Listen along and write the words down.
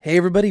Hey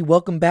everybody,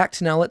 welcome back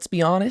to Now Let's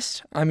Be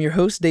Honest. I'm your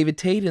host, David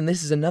Tate, and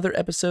this is another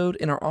episode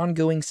in our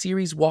ongoing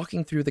series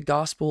walking through the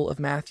Gospel of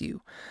Matthew.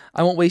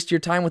 I won't waste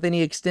your time with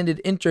any extended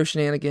intro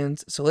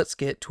shenanigans, so let's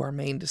get to our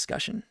main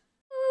discussion.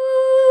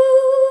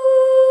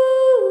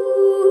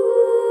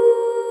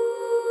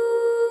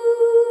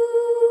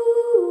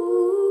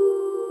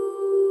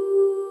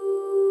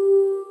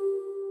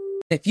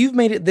 If you've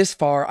made it this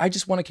far, I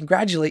just want to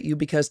congratulate you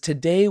because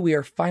today we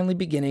are finally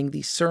beginning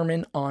the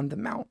Sermon on the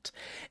Mount.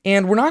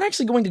 And we're not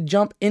actually going to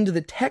jump into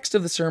the text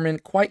of the sermon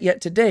quite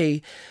yet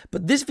today,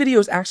 but this video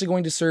is actually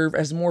going to serve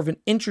as more of an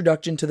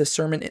introduction to the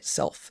sermon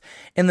itself.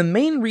 And the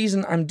main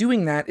reason I'm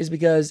doing that is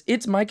because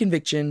it's my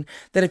conviction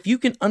that if you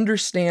can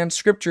understand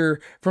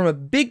Scripture from a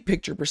big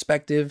picture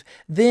perspective,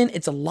 then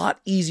it's a lot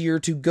easier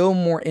to go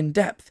more in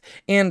depth.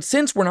 And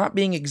since we're not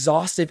being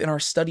exhaustive in our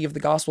study of the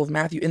Gospel of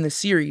Matthew in this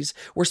series,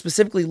 we're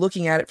specifically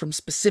looking at it from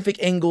specific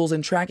angles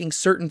and tracking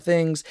certain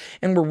things,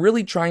 and we're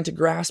really trying to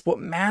grasp what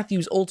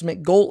Matthew's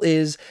ultimate goal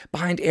is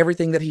behind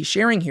everything that he's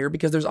sharing here,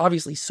 because there's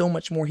obviously so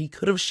much more he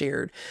could have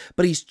shared,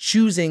 but he's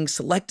choosing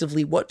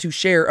selectively what to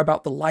share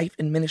about the life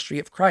and ministry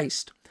of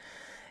Christ.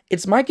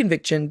 It's my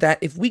conviction that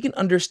if we can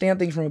understand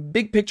things from a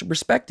big picture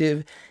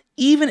perspective,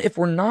 even if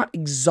we're not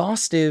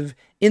exhaustive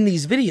in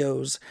these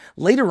videos,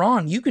 later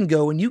on you can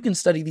go and you can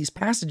study these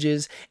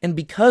passages, and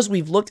because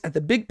we've looked at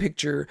the big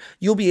picture,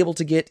 you'll be able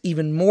to get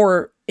even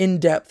more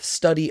in-depth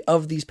study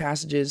of these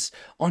passages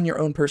on your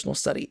own personal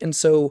study. And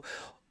so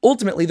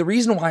ultimately, the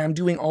reason why I'm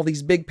doing all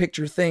these big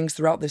picture things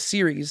throughout this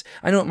series,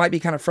 I know it might be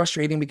kind of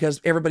frustrating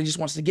because everybody just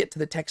wants to get to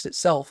the text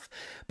itself,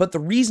 but the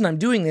reason I'm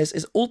doing this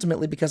is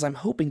ultimately because I'm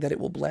hoping that it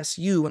will bless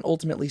you and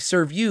ultimately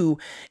serve you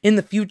in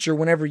the future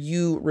whenever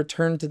you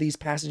return to these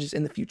passages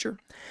in the future.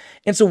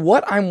 And so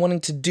what I'm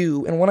wanting to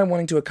do and what I'm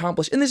wanting to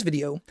accomplish in this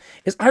video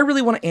is I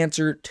really want to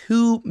answer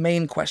two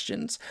main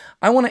questions.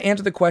 I want to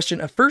answer the question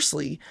of,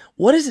 firstly,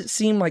 what does it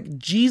seem like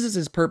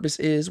Jesus' purpose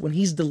is when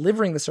he's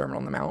delivering the Sermon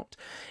on the Mount?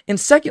 And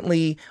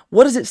secondly,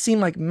 what does it seem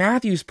like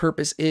Matthew's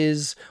purpose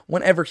is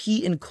whenever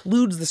he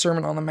includes the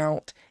Sermon on the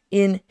Mount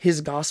in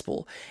his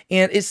gospel?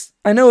 And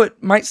I know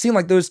it might seem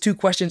like those two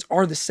questions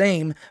are the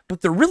same,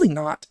 but they're really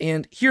not,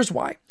 and here's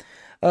why.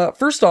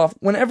 First off,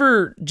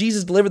 whenever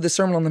Jesus delivered the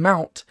Sermon on the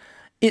Mount,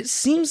 it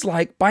seems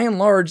like, by and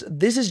large,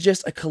 this is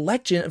just a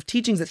collection of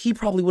teachings that he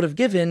probably would have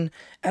given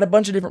at a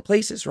bunch of different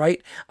places,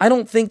 right? I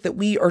don't think that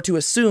we are to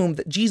assume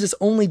that Jesus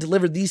only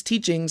delivered these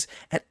teachings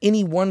at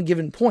any one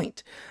given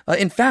point.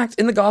 In fact,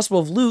 in the Gospel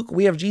of Luke,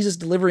 we have Jesus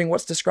delivering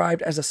what's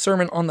described as a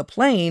sermon on the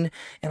plain,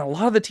 and a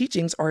lot of the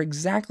teachings are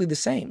exactly the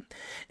same.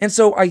 And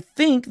so I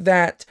think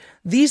that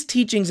these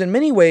teachings, in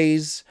many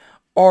ways,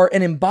 are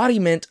an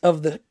embodiment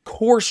of the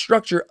core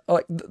structure,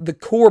 like the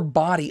core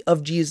body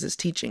of Jesus'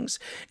 teachings.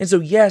 And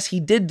so, yes, he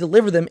did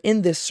deliver them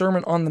in this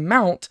Sermon on the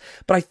Mount,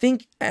 but I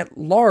think at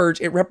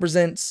large it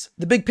represents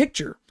the big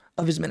picture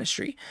of his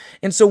ministry.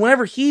 And so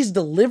whenever he's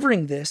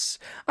delivering this,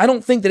 I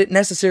don't think that it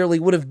necessarily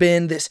would have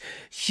been this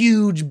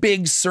huge,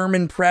 big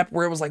sermon prep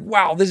where it was like,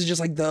 wow, this is just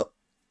like the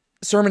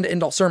sermon to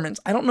end all sermons.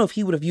 I don't know if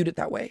he would have viewed it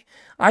that way.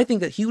 I think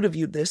that he would have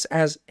viewed this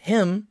as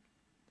him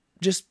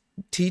just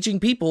teaching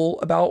people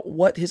about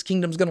what his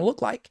kingdom's going to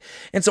look like.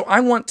 And so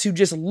I want to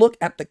just look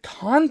at the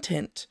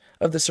content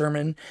of the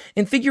sermon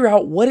and figure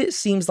out what it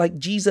seems like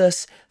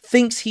Jesus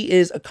thinks he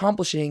is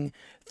accomplishing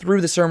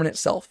through the sermon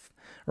itself.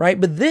 Right?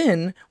 But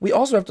then we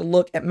also have to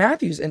look at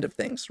Matthew's end of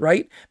things,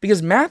 right?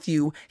 Because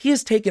Matthew, he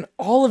has taken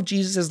all of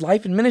Jesus'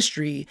 life and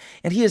ministry,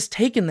 and he has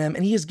taken them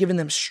and he has given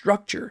them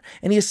structure,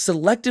 and he has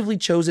selectively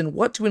chosen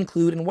what to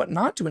include and what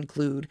not to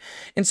include.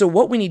 And so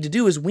what we need to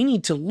do is we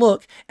need to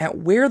look at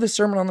where the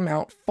Sermon on the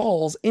Mount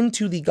falls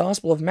into the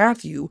Gospel of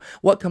Matthew,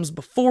 what comes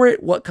before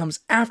it, what comes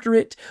after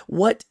it,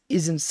 what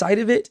is inside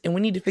of it, and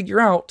we need to figure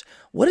out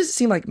what does it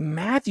seem like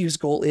Matthew's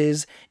goal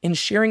is in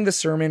sharing the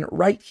sermon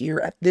right here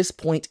at this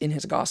point in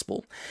his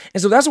gospel.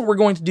 And so that's what we're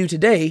going to do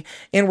today,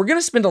 and we're going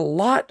to spend a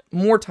lot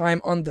more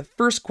time on the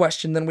first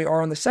question than we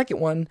are on the second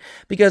one,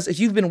 because if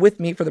you've been with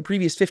me for the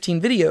previous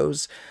 15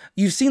 videos,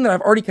 you've seen that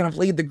I've already kind of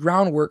laid the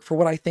groundwork for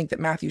what I think that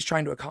Matthew's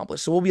trying to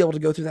accomplish, so we'll be able to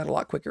go through that a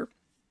lot quicker.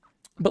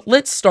 But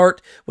let's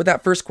start with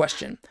that first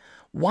question.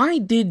 Why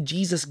did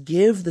Jesus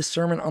give the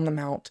Sermon on the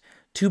Mount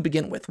to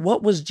begin with?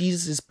 What was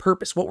Jesus'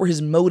 purpose? What were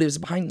his motives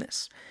behind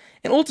this?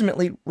 And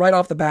ultimately, right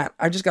off the bat,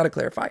 I just got to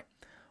clarify.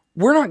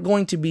 We're not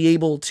going to be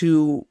able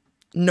to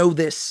know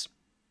this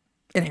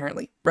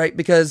inherently, right?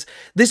 Because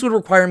this would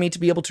require me to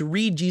be able to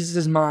read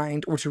Jesus'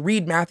 mind or to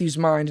read Matthew's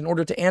mind in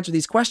order to answer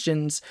these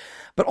questions.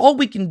 But all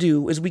we can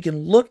do is we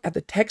can look at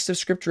the text of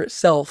Scripture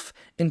itself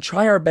and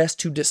try our best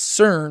to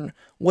discern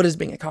what is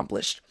being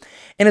accomplished.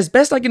 And as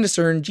best I can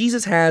discern,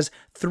 Jesus has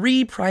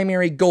three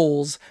primary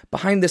goals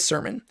behind this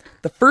sermon.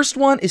 The first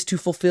one is to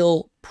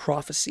fulfill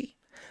prophecy.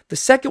 The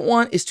second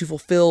one is to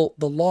fulfill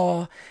the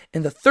law,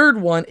 and the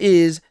third one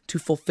is to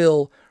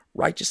fulfill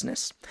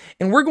righteousness.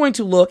 And we're going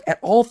to look at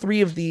all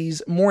three of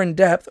these more in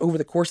depth over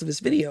the course of this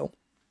video.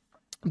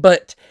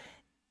 But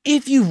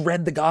if you've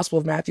read the Gospel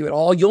of Matthew at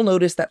all, you'll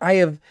notice that I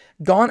have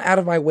gone out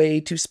of my way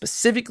to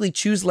specifically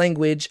choose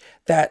language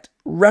that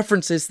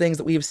references things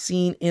that we have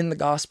seen in the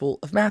Gospel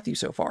of Matthew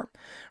so far,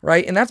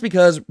 right? And that's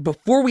because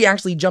before we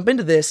actually jump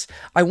into this,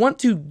 I want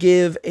to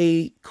give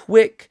a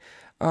quick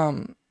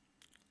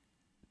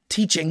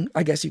teaching,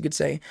 I guess you could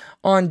say,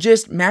 on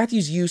just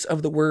Matthew's use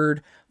of the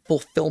word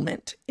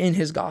fulfillment in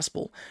his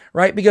gospel,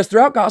 right? Because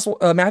throughout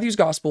Matthew's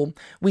gospel,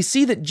 we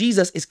see that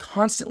Jesus is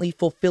constantly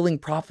fulfilling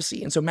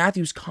prophecy. And so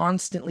Matthew's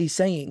constantly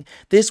saying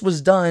this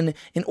was done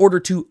in order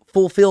to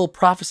fulfill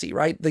prophecy,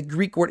 right? The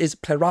Greek word is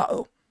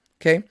plerao,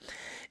 okay?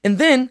 And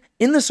then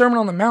in the Sermon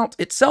on the Mount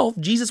itself,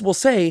 Jesus will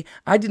say,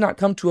 I did not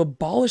come to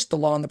abolish the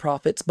law and the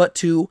prophets, but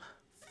to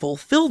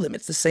fulfill them.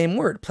 It's the same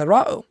word,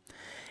 plerao.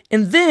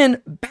 And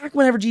then back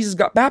whenever Jesus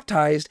got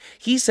baptized,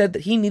 he said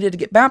that he needed to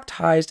get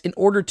baptized in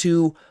order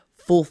to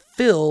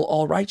fulfill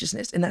all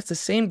righteousness. And that's the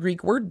same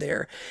Greek word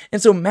there.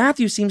 And so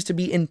Matthew seems to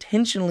be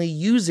intentionally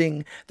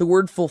using the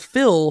word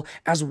fulfill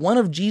as one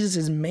of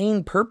Jesus's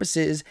main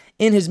purposes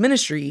in his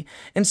ministry.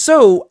 And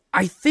so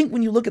I think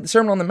when you look at the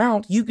Sermon on the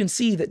Mount, you can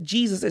see that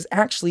Jesus is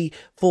actually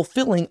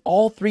fulfilling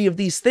all three of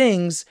these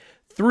things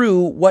through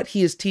what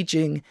he is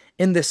teaching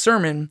in this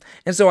sermon.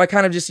 And so I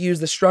kind of just use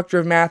the structure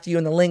of Matthew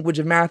and the language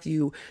of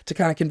Matthew to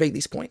kind of convey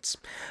these points.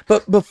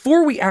 But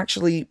before we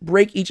actually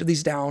break each of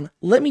these down,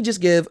 let me just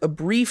give a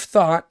brief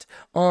thought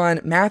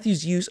on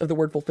Matthew's use of the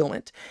word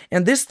fulfillment.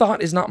 And this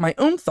thought is not my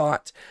own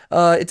thought.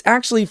 It's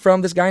actually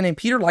from this guy named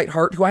Peter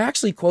Leithart, who I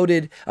actually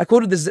quoted. I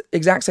quoted this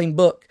exact same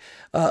book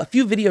a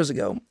few videos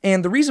ago.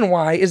 And the reason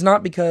why is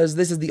not because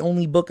this is the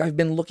only book I've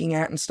been looking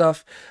at and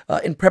stuff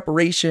in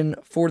preparation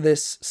for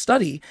this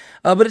study,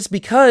 but it's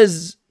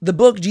because the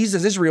book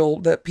Jesus Israel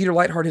that Peter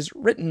Leithart has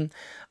written,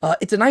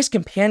 it's a nice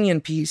companion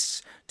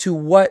piece to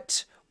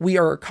what we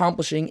are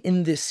accomplishing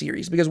in this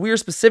series, because we are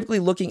specifically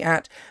looking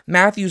at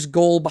Matthew's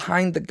goal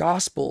behind the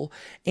gospel,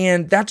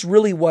 and that's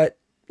really what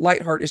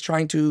Leithart is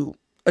trying to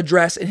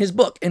address in his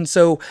book. And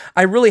so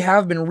I really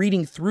have been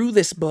reading through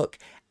this book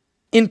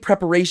in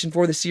preparation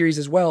for the series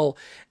as well,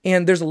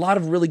 and there's a lot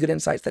of really good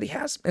insights that he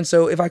has. And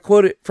so if I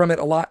quote it from it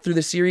a lot through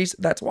the series,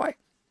 that's why.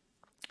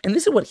 And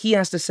this is what he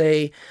has to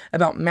say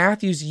about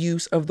Matthew's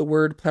use of the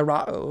word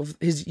plerao, of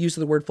his use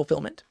of the word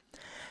fulfillment.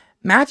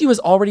 Matthew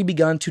has already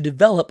begun to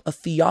develop a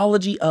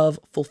theology of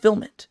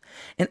fulfillment.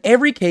 In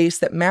every case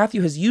that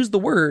Matthew has used the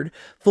word,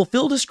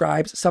 fulfill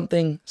describes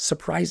something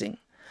surprising.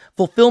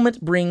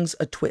 Fulfillment brings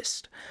a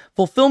twist.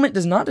 Fulfillment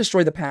does not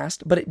destroy the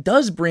past, but it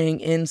does bring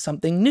in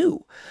something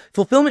new.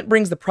 Fulfillment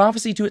brings the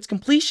prophecy to its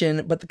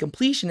completion, but the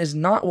completion is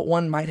not what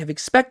one might have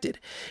expected.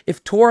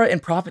 If Torah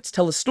and prophets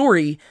tell a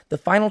story, the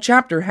final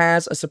chapter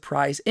has a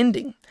surprise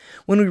ending.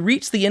 When we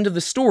reach the end of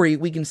the story,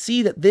 we can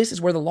see that this is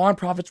where the law and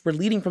prophets were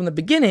leading from the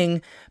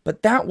beginning,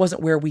 but that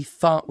wasn't where we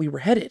thought we were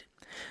headed.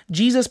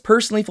 Jesus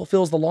personally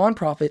fulfills the law and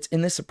prophets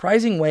in this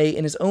surprising way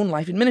in his own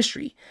life and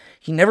ministry.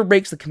 He never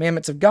breaks the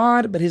commandments of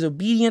God, but his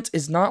obedience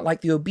is not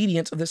like the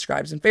obedience of the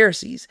scribes and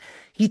Pharisees.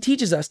 He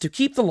teaches us to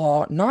keep the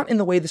law not in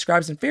the way the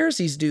scribes and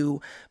Pharisees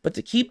do, but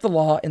to keep the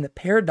law in the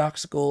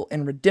paradoxical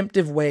and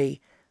redemptive way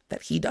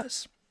that he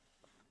does.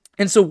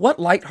 And so what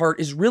Leithart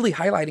is really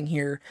highlighting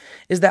here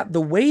is that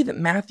the way that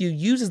Matthew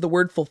uses the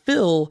word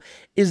fulfill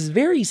is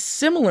very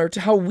similar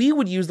to how we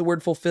would use the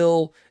word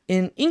fulfill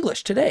in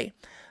English today.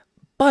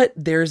 But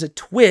there's a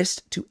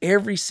twist to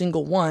every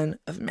single one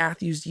of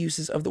Matthew's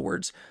uses of the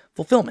words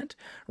fulfillment,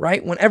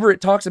 right? Whenever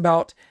it talks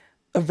about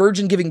a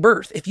virgin giving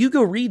birth, if you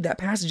go read that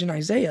passage in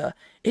Isaiah,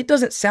 it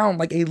doesn't sound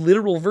like a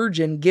literal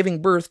virgin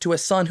giving birth to a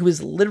son who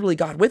is literally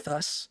God with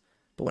us.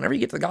 But whenever you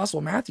get to the Gospel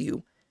of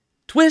Matthew,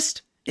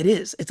 twist, it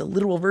is. It's a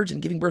literal virgin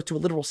giving birth to a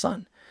literal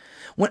son.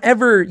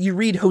 Whenever you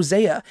read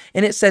Hosea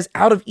and it says,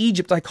 out of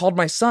Egypt I called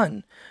my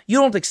son, you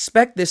don't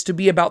expect this to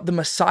be about the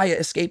Messiah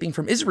escaping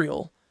from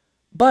Israel.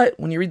 But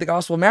when you read the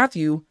Gospel of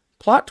Matthew,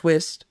 plot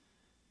twist,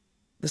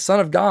 the Son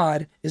of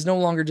God is no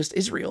longer just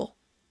Israel.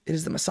 It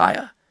is the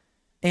Messiah.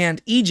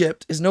 And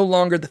Egypt is no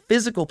longer the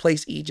physical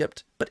place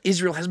Egypt, but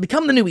Israel has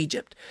become the new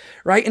Egypt,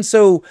 right? And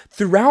so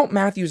throughout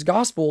Matthew's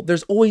Gospel,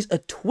 there's always a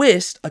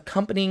twist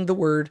accompanying the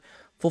word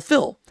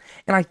fulfill.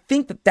 And I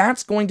think that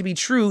that's going to be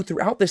true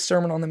throughout this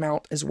Sermon on the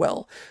Mount as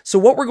well. So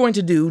what we're going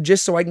to do,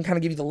 just so I can kind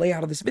of give you the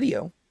layout of this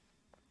video,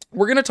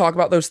 we're going to talk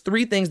about those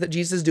three things that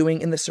Jesus is doing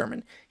in this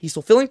sermon. He's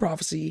fulfilling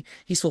prophecy,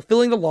 he's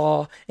fulfilling the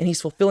law, and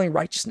he's fulfilling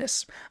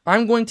righteousness.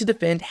 I'm going to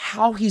defend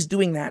how he's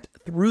doing that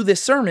through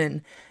this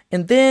sermon,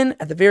 and then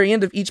at the very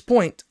end of each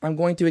point, I'm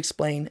going to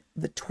explain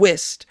the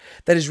twist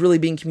that is really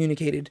being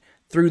communicated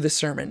through the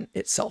sermon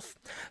itself.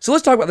 So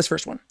let's talk about this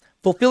first one.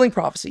 Fulfilling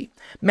prophecy.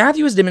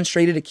 Matthew has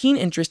demonstrated a keen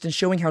interest in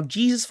showing how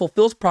Jesus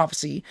fulfills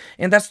prophecy,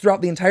 and that's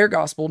throughout the entire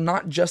gospel,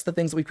 not just the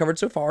things that we've covered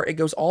so far. It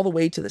goes all the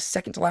way to the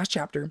second to last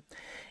chapter,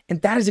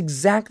 and that is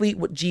exactly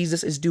what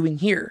Jesus is doing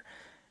here.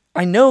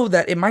 I know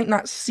that it might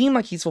not seem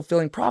like he's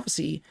fulfilling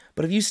prophecy,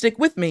 but if you stick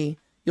with me,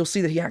 you'll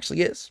see that he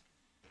actually is.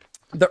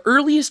 The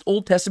earliest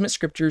Old Testament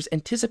scriptures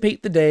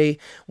anticipate the day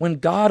when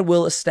God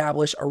will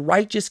establish a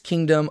righteous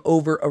kingdom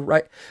over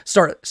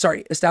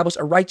establish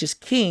a righteous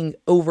king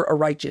over a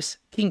righteous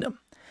kingdom.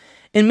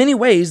 In many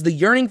ways, the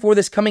yearning for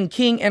this coming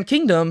king and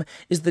kingdom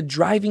is the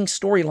driving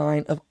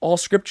storyline of all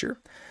scripture.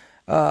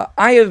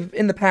 I have,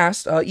 in the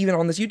past, even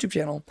on this YouTube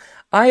channel,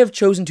 I have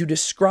chosen to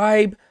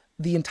describe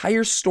the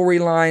entire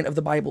storyline of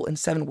the Bible in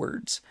 7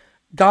 words.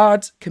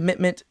 God's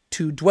commitment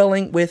to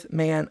dwelling with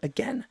man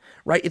again,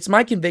 right? It's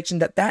my conviction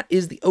that that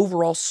is the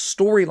overall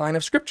storyline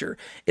of Scripture.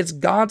 It's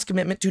God's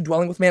commitment to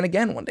dwelling with man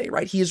again one day,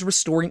 right? He is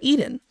restoring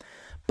Eden.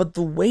 But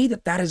the way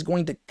that that is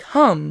going to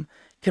come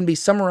can be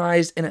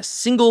summarized in a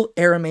single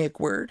Aramaic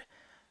word,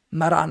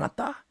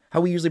 Maranatha.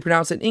 How we usually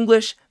pronounce it in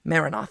English,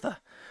 Maranatha,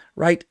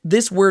 right?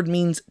 This word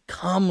means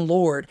come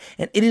Lord,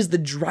 and it is the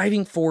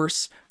driving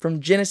force from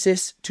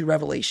Genesis to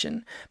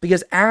Revelation.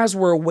 Because as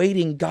we're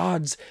awaiting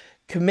God's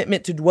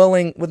commitment to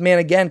dwelling with man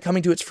again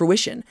coming to its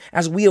fruition,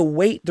 as we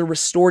await the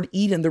restored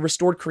Eden, the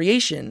restored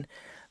creation,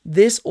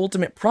 this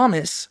ultimate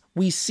promise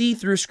we see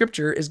through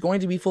Scripture is going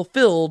to be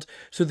fulfilled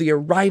through the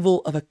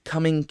arrival of a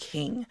coming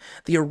king,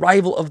 the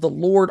arrival of the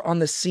Lord on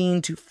the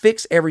scene to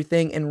fix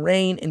everything and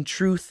reign in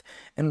truth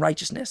and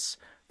righteousness.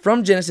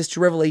 From Genesis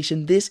to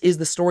Revelation, this is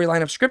the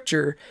storyline of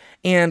Scripture,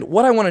 and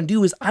what I want to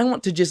do is I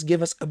want to just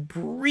give us a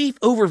brief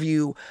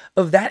overview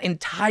of that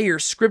entire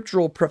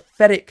scriptural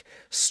prophetic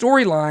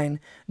storyline,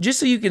 just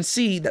so you can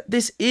see that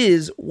this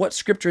is what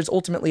Scripture is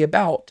ultimately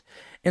about,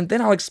 and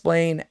then I'll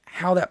explain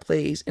how that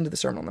plays into the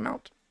Sermon on the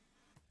Mount.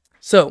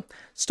 So,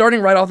 starting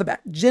right off the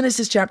bat,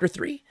 Genesis chapter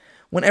 3,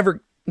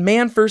 whenever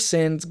man first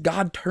sins,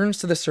 God turns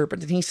to the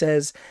serpent and he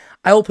says,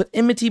 I will put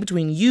enmity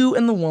between you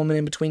and the woman,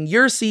 and between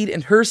your seed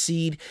and her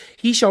seed.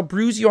 He shall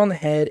bruise you on the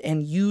head,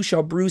 and you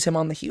shall bruise him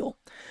on the heel.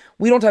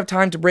 We don't have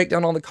time to break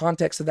down all the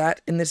context of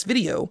that in this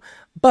video,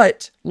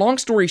 but long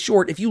story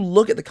short, if you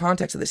look at the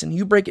context of this and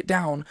you break it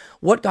down,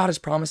 what God is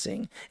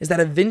promising is that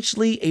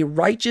eventually a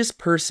righteous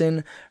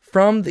person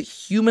from the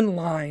human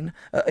line,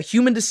 a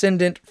human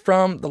descendant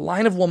from the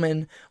line of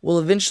woman, will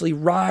eventually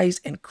rise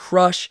and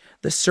crush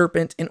the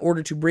serpent in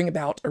order to bring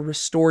about a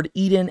restored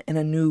Eden and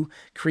a new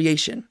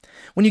creation.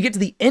 When you get to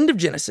the end of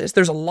Genesis,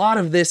 there's a lot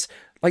of this,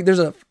 like there's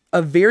a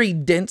very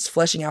dense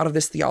fleshing out of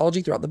this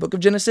theology throughout the book of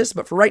Genesis,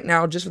 but for right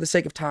now, just for the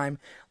sake of time,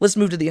 let's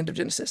move to the end of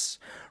Genesis.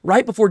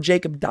 Right before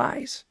Jacob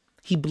dies,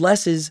 he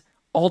blesses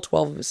all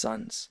 12 of his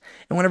sons.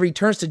 And whenever he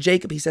turns to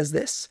Jacob, he says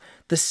this,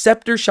 the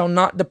scepter shall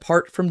not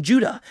depart from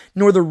Judah,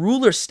 nor the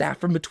ruler's staff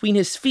from between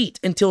his feet,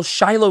 until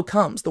Shiloh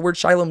comes. The word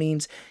Shiloh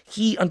means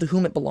he unto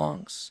whom it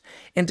belongs.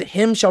 And to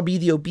him shall be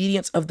the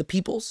obedience of the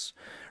peoples.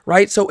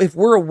 Right? So if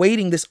we're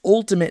awaiting this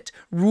ultimate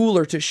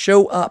ruler to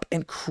show up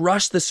and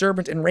crush the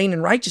serpent and reign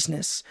in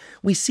righteousness,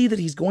 we see that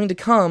he's going to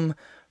come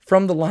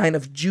from the line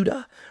of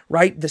Judah,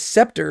 right? The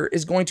scepter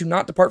is going to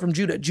not depart from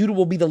Judah. Judah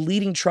will be the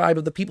leading tribe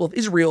of the people of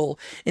Israel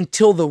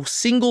until the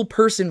single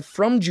person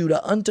from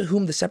Judah unto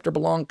whom the scepter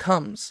belonged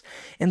comes.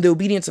 And the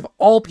obedience of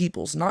all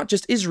peoples, not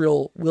just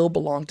Israel, will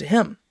belong to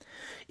him.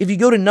 If you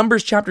go to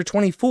Numbers chapter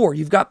 24,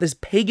 you've got this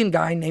pagan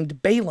guy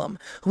named Balaam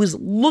who is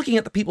looking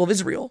at the people of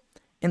Israel.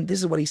 And this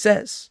is what he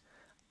says,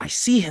 I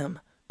see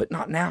him, but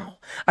not now.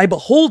 I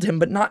behold him,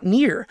 but not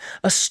near.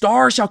 A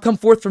star shall come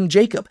forth from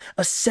Jacob.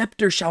 A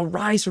scepter shall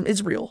rise from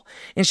Israel,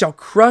 and shall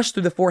crush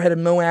through the forehead of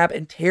Moab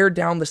and tear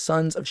down the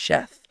sons of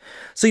Sheth.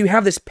 So you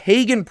have this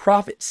pagan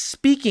prophet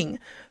speaking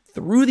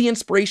through the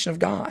inspiration of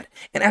God.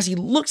 And as he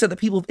looks at the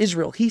people of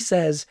Israel, he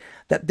says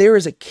that there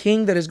is a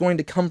king that is going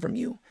to come from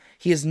you.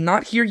 He is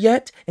not here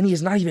yet, and he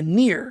is not even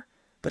near,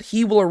 but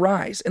he will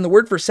arise. And the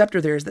word for scepter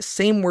there is the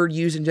same word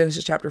used in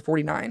Genesis chapter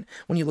 49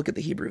 when you look at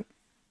the Hebrew.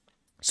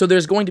 So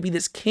there's going to be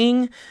this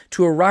king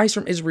to arise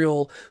from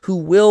Israel who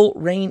will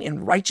reign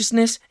in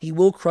righteousness. He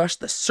will crush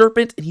the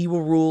serpent and he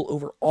will rule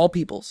over all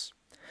peoples.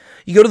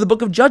 You go to the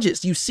book of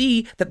Judges, you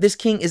see that this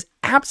king is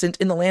absent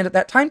in the land at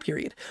that time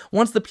period.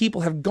 Once the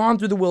people have gone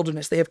through the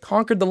wilderness, they have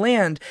conquered the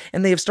land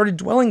and they have started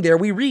dwelling there,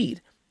 we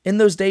read, in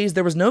those days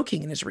there was no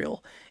king in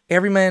Israel.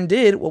 Every man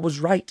did what was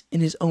right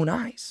in his own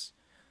eyes.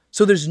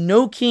 So there's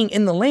no king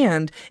in the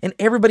land and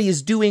everybody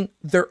is doing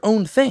their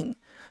own thing.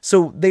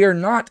 So they are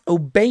not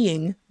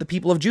obeying the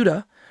people of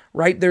Judah,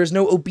 right? There is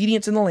no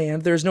obedience in the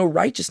land. There is no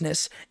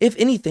righteousness. If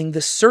anything,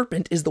 the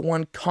serpent is the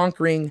one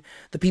conquering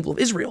the people of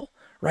Israel,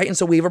 right? And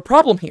so we have a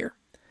problem here.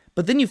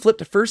 But then you flip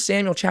to 1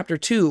 Samuel chapter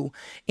 2,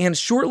 and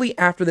shortly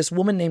after this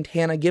woman named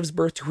Hannah gives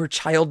birth to her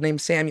child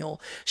named Samuel,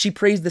 she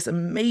prays this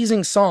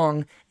amazing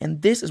song,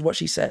 and this is what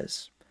she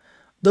says.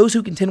 Those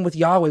who contend with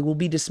Yahweh will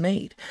be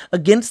dismayed.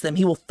 Against them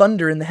he will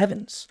thunder in the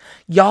heavens.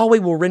 Yahweh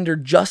will render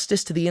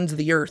justice to the ends of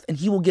the earth, and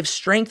he will give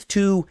strength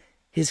to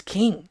his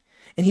king.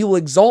 And he will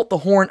exalt the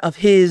horn of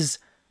his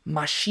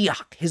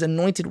Mashiach, his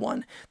anointed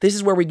one. This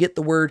is where we get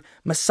the word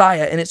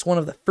Messiah, and it's one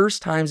of the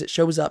first times it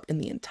shows up in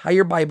the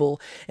entire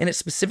Bible, and it's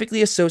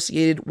specifically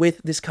associated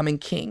with this coming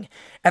king.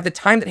 At the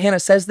time that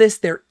Hannah says this,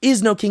 there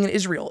is no king in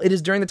Israel. It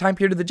is during the time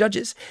period of the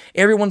judges.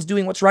 Everyone's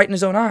doing what's right in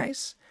his own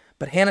eyes.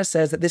 But Hannah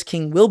says that this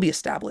king will be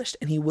established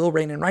and he will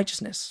reign in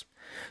righteousness.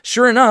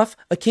 Sure enough,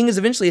 a king is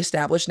eventually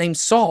established named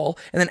Saul,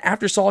 and then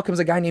after Saul comes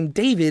a guy named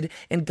David,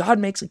 and God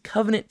makes a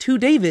covenant to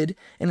David.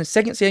 And in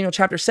 2 Samuel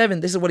chapter 7,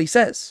 this is what he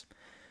says.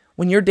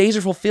 When your days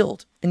are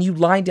fulfilled and you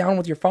lie down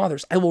with your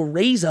fathers, I will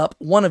raise up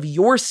one of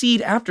your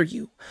seed after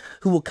you,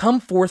 who will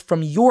come forth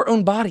from your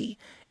own body,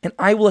 and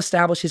I will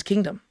establish his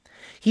kingdom.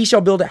 He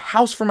shall build a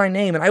house for my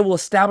name, and I will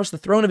establish the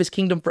throne of his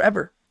kingdom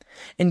forever.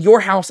 And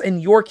your house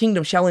and your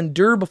kingdom shall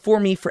endure before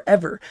me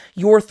forever.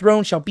 Your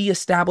throne shall be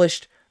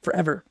established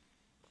forever.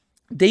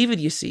 David,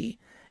 you see,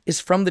 is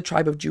from the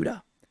tribe of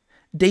Judah.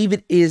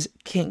 David is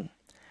king.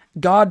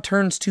 God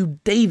turns to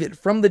David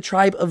from the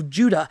tribe of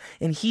Judah,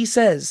 and he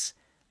says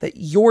that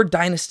your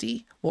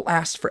dynasty will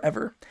last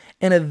forever.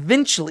 And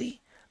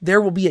eventually, there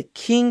will be a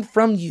king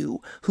from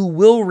you who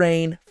will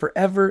reign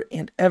forever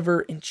and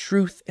ever in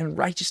truth and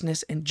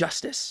righteousness and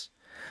justice.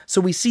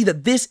 So we see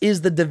that this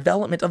is the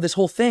development of this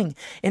whole thing.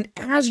 And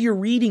as you're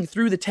reading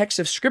through the text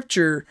of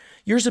Scripture,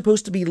 you're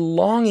supposed to be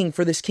longing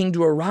for this king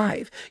to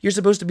arrive. You're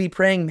supposed to be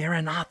praying,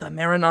 Maranatha,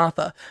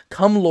 Maranatha,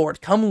 come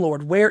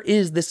Lord, where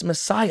is this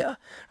Messiah?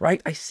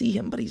 Right? I see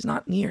him, but he's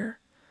not near.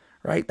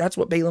 Right? That's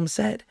what Balaam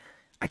said.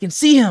 I can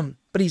see him,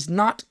 but he's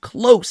not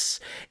close.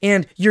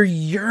 And you're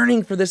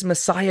yearning for this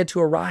Messiah to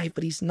arrive,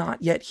 but he's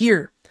not yet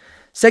here.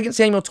 2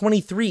 Samuel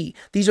 23,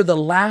 these are the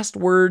last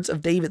words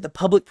of David, the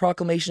public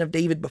proclamation of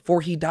David before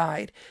he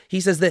died.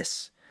 He says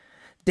this,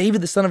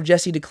 David, the son of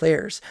Jesse,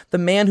 declares, the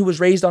man who was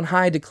raised on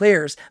high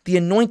declares, the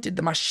anointed,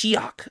 the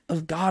Mashiach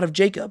of God of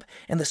Jacob,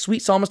 and the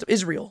sweet psalmist of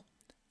Israel.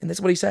 And this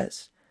is what he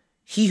says.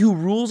 He who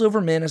rules over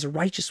men as a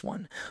righteous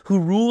one, who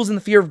rules in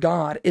the fear of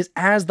God, is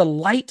as the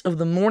light of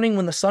the morning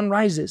when the sun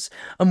rises,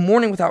 a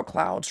morning without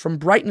clouds, from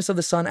brightness of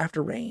the sun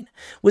after rain.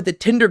 With the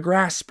tender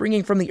grass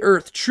springing from the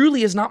earth,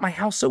 truly is not my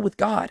house so with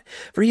God,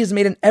 for he has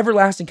made an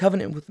everlasting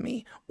covenant with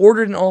me,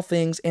 ordered in all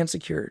things and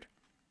secured.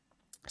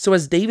 So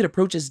as David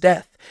approaches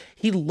death,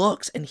 he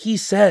looks and he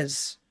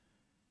says,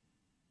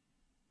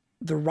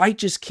 the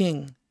righteous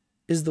king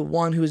is the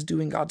one who is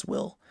doing God's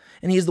will.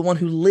 And he is the one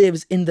who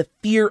lives in the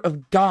fear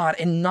of God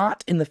and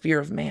not in the fear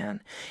of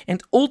man.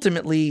 And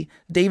ultimately,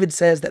 David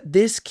says that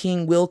this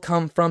king will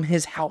come from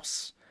his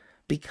house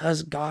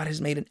because God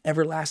has made an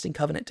everlasting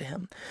covenant to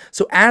him.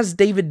 So as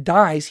David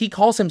dies, he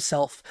calls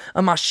himself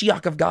a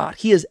Mashiach of God.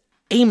 He is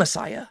a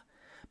Messiah,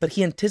 but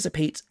he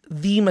anticipates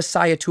the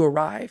Messiah to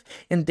arrive.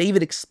 And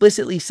David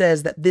explicitly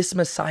says that this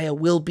Messiah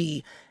will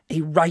be a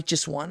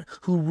righteous one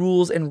who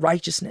rules in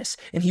righteousness,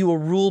 and he will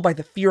rule by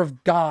the fear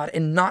of God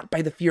and not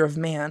by the fear of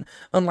man,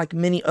 unlike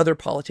many other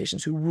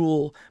politicians who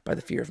rule by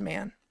the fear of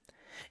man.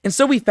 And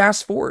so we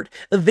fast forward.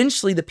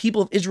 Eventually, the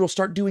people of Israel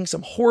start doing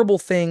some horrible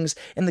things,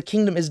 and the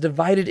kingdom is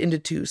divided into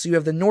two. So you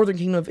have the northern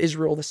kingdom of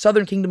Israel, the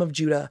southern kingdom of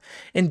Judah.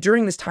 And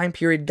during this time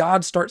period,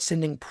 God starts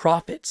sending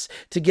prophets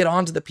to get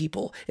onto the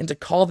people and to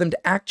call them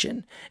to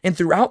action. And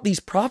throughout these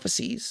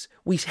prophecies,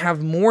 we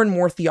have more and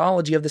more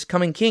theology of this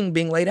coming king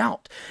being laid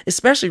out,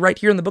 especially right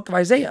here in the book of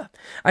Isaiah.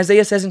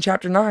 Isaiah says in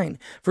chapter 9,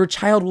 for a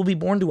child will be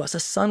born to us, a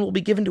son will be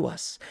given to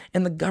us,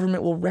 and the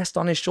government will rest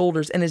on his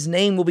shoulders, and his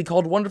name will be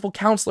called Wonderful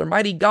Counselor,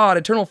 Mighty God,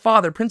 Eternal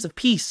Father, Prince of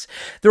Peace.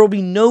 There will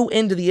be no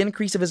end to the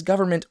increase of his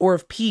government or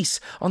of peace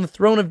on the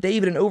throne of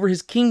David and over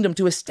his kingdom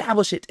to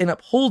establish it and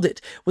uphold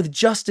it with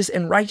justice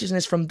and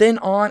righteousness from then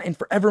on and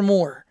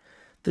forevermore.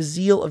 The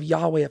zeal of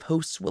Yahweh of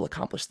hosts will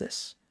accomplish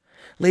this.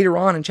 Later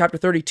on in chapter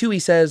 32, he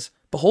says,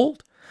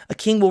 behold, a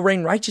king will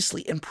reign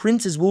righteously, and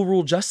princes will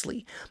rule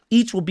justly.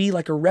 Each will be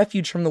like a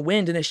refuge from the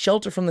wind and a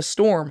shelter from the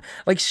storm,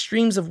 like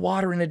streams of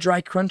water in a dry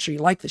country,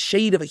 like the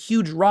shade of a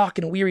huge rock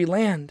in a weary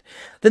land.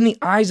 Then the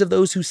eyes of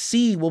those who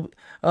see will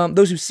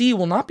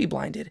not be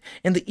blinded,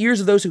 and the ears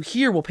of those who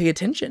hear will pay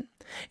attention.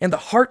 And the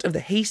heart of the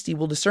hasty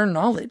will discern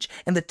knowledge,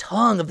 and the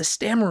tongue of the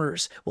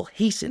stammerers will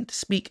hasten to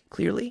speak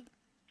clearly.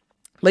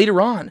 Later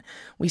on,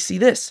 we see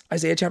this,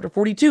 Isaiah chapter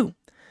 42.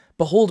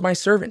 Behold my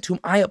servant, whom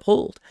I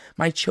uphold,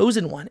 my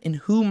chosen one, in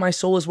whom my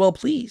soul is well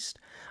pleased.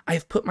 I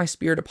have put my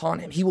spirit upon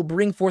him. He will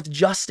bring forth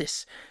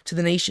justice to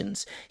the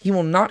nations. He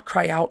will not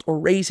cry out or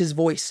raise his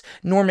voice,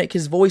 nor make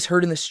his voice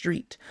heard in the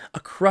street. A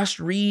crushed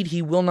reed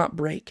he will not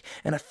break,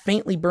 and a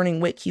faintly burning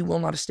wick he will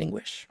not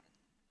extinguish.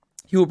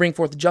 He will bring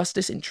forth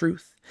justice and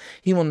truth.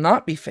 He will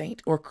not be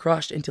faint or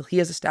crushed until he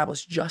has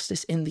established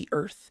justice in the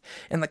earth,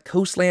 and the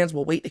coastlands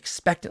will wait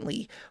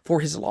expectantly for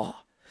his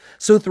law.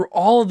 So through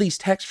all of these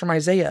texts from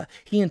Isaiah,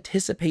 he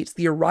anticipates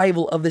the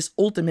arrival of this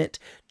ultimate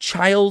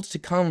child to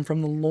come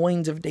from the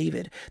loins of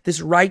David, this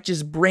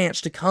righteous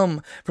branch to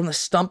come from the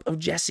stump of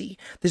Jesse,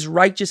 this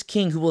righteous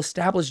king who will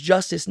establish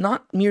justice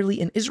not merely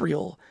in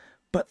Israel,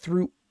 but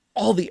through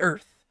all the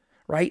earth,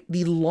 right?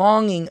 The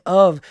longing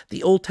of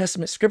the Old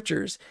Testament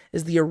scriptures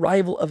is the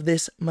arrival of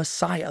this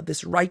Messiah,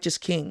 this righteous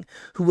king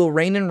who will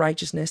reign in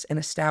righteousness and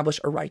establish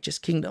a righteous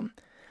kingdom.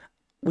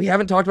 We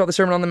haven't talked about the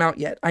Sermon on the Mount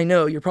yet. I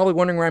know, you're probably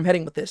wondering where I'm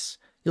heading with this.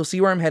 You'll see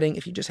where I'm heading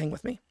if you just hang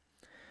with me.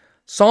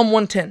 Psalm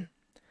 110.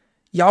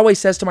 Yahweh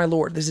says to my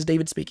Lord, this is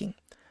David speaking,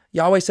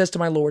 Yahweh says to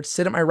my Lord,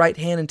 sit at my right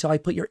hand until I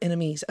put your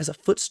enemies as a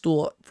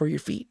footstool for your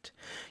feet.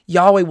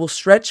 Yahweh will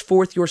stretch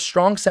forth your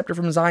strong scepter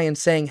from Zion,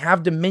 saying,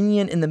 have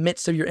dominion in the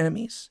midst of your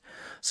enemies.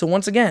 So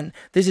once again,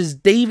 this is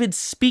David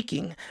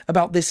speaking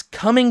about this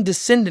coming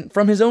descendant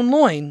from his own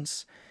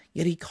loins,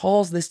 yet he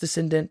calls this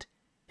descendant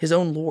his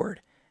own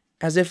Lord,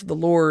 as if the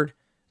Lord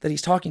that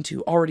he's talking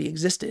to already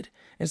existed.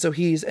 And so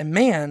he's a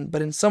man,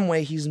 but in some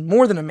way he's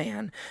more than a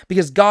man,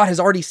 because God has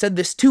already said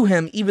this to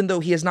him, even though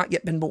he has not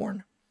yet been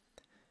born.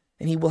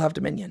 and he will have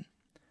dominion.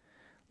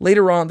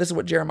 Later on, this is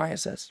what Jeremiah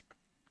says.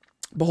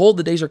 Behold,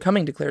 the days are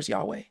coming, declares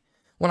Yahweh,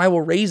 when I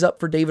will raise up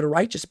for David a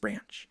righteous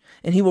branch,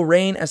 and he will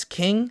reign as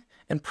king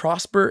and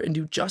prosper and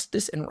do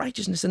justice and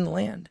righteousness in the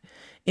land.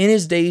 In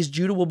his days,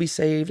 Judah will be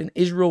saved and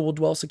Israel will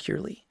dwell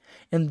securely.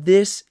 And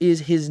this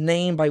is his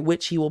name by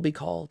which he will be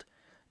called,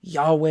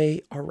 Yahweh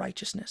our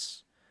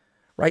righteousness.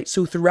 Right?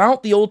 So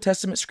throughout the Old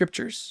Testament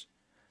scriptures,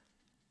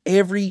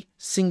 every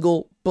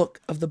single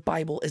book of the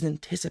Bible is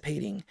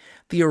anticipating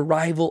the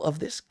arrival of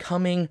this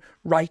coming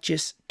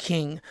righteous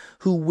king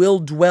who will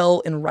dwell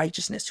in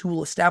righteousness, who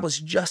will establish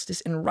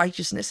justice and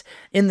righteousness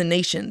in the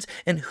nations,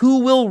 and who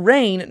will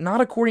reign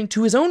not according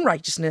to his own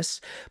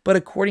righteousness, but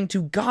according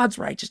to God's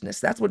righteousness.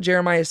 That's what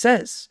Jeremiah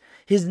says.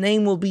 His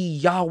name will be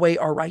Yahweh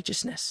our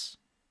righteousness.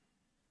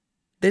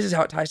 This is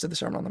how it ties to the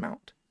Sermon on the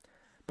Mount.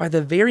 By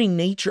the very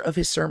nature of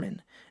his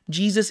sermon,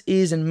 Jesus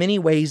is in many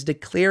ways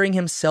declaring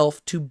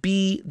himself to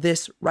be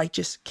this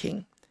righteous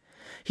king.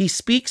 He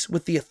speaks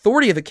with the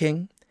authority of a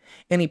king,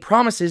 and he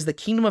promises the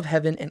kingdom of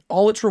heaven and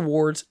all its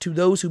rewards to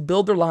those who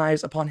build their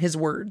lives upon his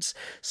words,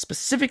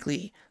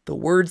 specifically the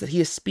words that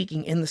he is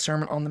speaking in the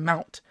Sermon on the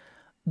Mount.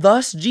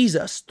 Thus,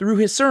 Jesus, through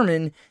his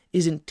sermon,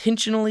 is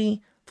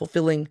intentionally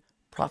fulfilling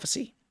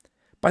prophecy.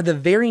 By the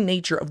very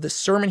nature of the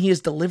sermon he is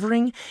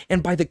delivering,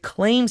 and by the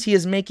claims he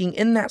is making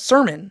in that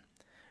sermon,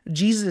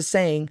 Jesus is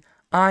saying,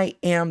 I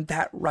am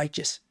that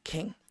righteous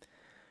king.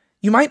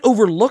 You might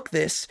overlook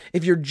this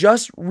if you're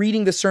just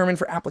reading the sermon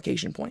for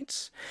application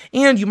points.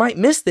 And you might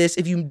miss this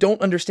if you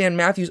don't understand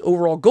Matthew's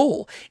overall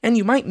goal. And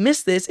you might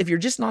miss this if you're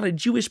just not a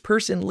Jewish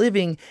person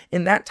living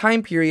in that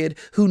time period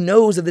who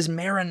knows of this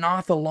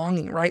Maranatha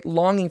longing, right?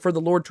 Longing for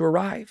the Lord to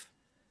arrive.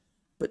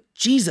 But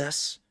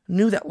Jesus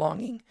knew that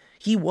longing.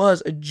 He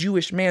was a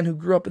Jewish man who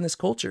grew up in this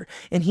culture.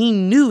 And he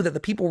knew that the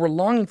people were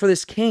longing for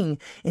this king.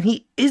 And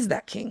he is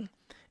that king.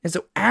 And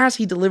so as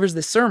he delivers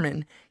this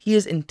sermon, he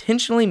is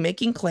intentionally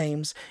making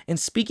claims and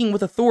speaking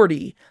with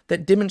authority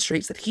that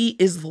demonstrates that he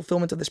is the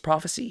fulfillment of this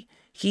prophecy.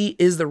 He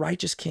is the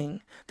righteous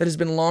king that has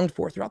been longed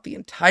for throughout the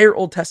entire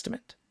Old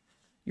Testament.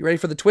 You ready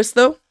for the twist,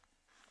 though?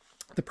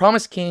 The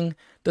promised king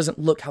doesn't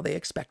look how they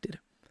expected.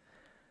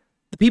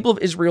 The people of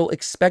Israel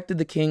expected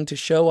the king to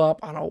show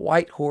up on a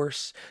white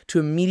horse to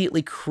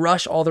immediately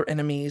crush all their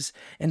enemies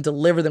and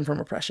deliver them from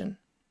oppression.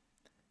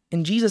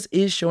 And Jesus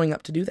is showing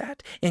up to do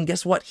that. And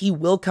guess what? He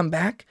will come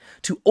back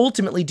to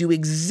ultimately do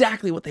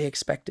exactly what they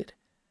expected.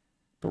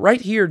 But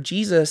right here,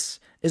 Jesus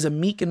is a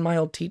meek and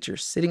mild teacher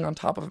sitting on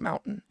top of a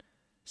mountain,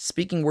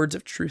 speaking words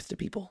of truth to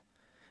people.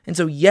 And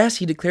so, yes,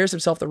 he declares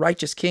himself the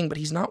righteous king, but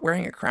he's not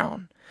wearing a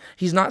crown.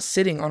 He's not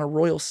sitting on a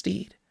royal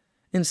steed.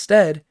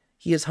 Instead,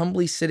 he is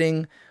humbly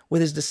sitting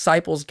with his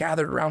disciples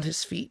gathered around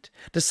his feet.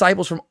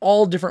 Disciples from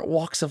all different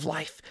walks of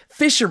life.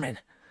 Fishermen,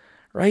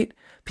 right?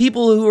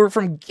 People who are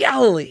from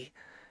Galilee.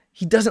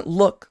 He doesn't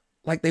look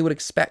like they would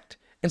expect.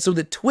 And so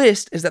the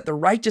twist is that the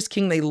righteous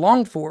king they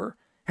longed for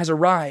has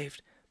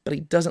arrived, but he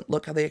doesn't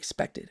look how they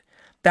expected.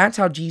 That's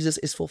how Jesus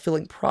is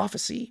fulfilling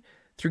prophecy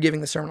through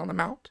giving the Sermon on the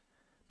Mount.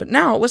 But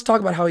now let's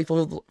talk about how he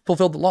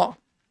fulfilled the law.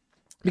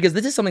 Because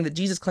this is something that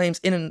Jesus claims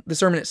in the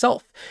sermon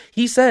itself.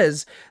 He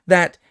says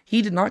that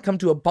he did not come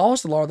to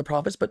abolish the law of the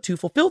prophets, but to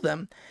fulfill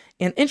them.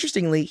 And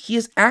interestingly, he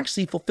is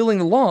actually fulfilling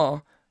the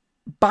law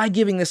by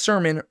giving this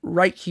sermon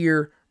right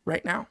here,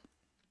 right now.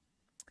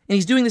 And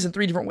he's doing this in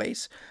three different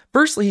ways.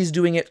 Firstly, he's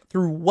doing it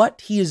through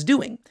what he is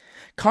doing.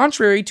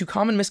 Contrary to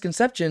common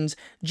misconceptions,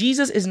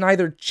 Jesus is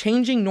neither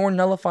changing nor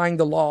nullifying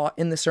the law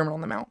in the Sermon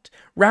on the Mount.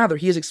 Rather,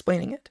 he is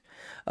explaining it.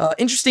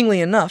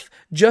 Interestingly enough,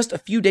 just a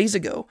few days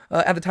ago,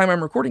 at the time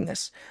I'm recording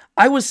this,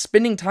 I was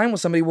spending time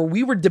with somebody where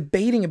we were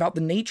debating about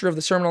the nature of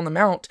the Sermon on the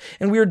Mount,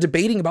 and we were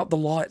debating about the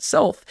law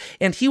itself.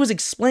 And he was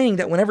explaining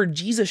that whenever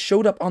Jesus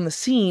showed up on the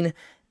scene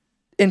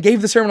and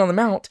gave the Sermon on the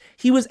Mount,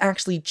 he was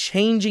actually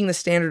changing the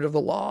standard of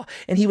the law,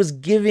 and he was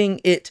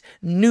giving it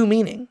new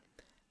meaning.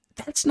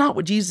 That's not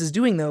what Jesus is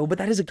doing, though, but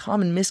that is a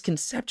common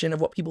misconception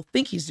of what people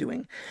think he's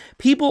doing.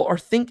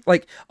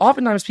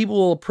 Oftentimes people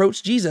will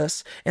approach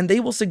Jesus, and they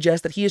will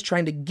suggest that he is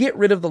trying to get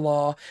rid of the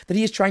law, that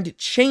he is trying to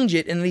change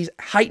it, and that he's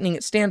heightening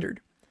its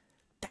standard.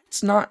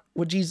 That's not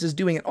what Jesus is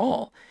doing at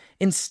all.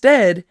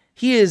 Instead,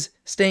 he is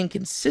staying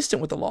consistent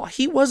with the law.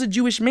 He was a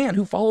Jewish man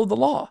who followed the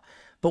law.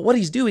 But what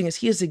he's doing is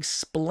he is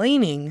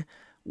explaining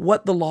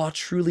what the law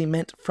truly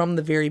meant from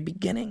the very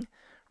beginning,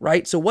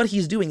 right? So what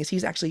he's doing is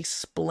he's actually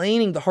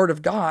explaining the heart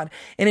of God.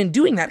 And in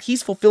doing that,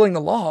 he's fulfilling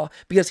the law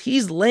because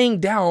he's laying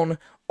down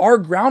our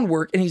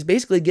groundwork, and he's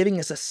basically giving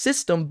us a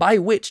system by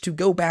which to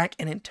go back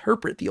and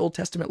interpret the Old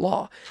Testament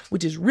law,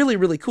 which is really,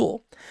 really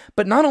cool.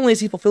 But not only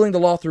is he fulfilling the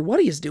law through what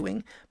he is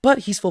doing, but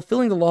he's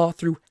fulfilling the law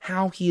through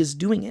how he is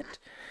doing it.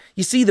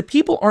 You see, the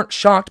people aren't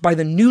shocked by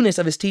the newness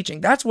of his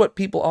teaching. That's what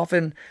people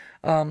often...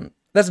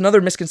 That's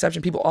another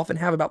misconception people often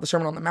have about the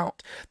Sermon on the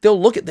Mount. They'll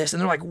look at this and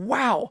they're like,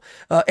 wow,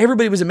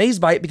 everybody was amazed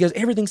by it because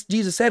everything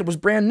Jesus said was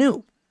brand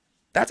new.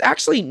 That's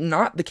actually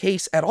not the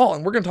case at all,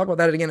 and we're going to talk about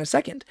that again in a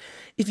second.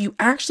 If you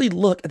actually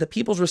look at the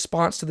people's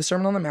response to the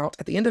Sermon on the Mount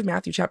at the end of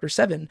Matthew chapter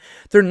 7,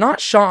 they're not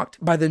shocked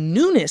by the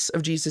newness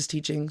of Jesus'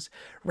 teachings.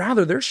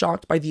 Rather, they're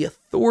shocked by the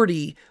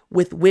authority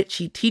with which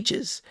he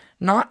teaches,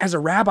 not as a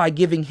rabbi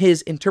giving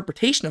his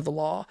interpretation of the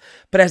law,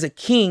 but as a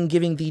king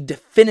giving the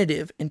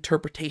definitive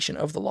interpretation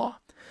of the law.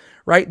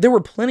 Right? There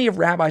were plenty of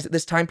rabbis at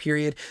this time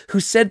period who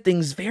said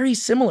things very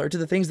similar to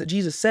the things that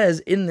Jesus says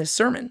in this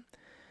sermon.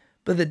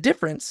 But the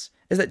difference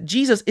is that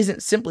Jesus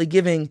isn't simply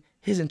giving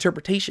his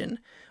interpretation.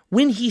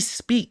 When he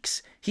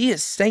speaks, he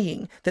is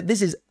saying that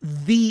this is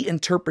the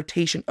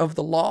interpretation of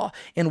the law,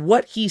 and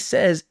what he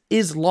says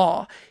is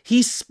law.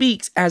 He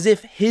speaks as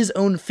if his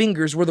own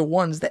fingers were the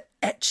ones that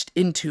etched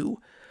into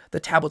the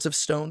tablets of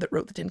stone that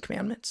wrote the Ten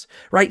Commandments,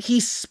 right? He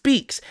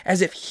speaks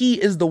as if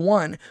he is the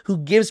one who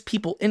gives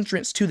people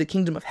entrance to the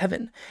kingdom of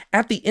heaven.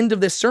 At the end of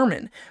this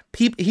sermon,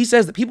 he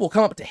says that people will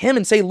come up to him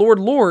and say, Lord,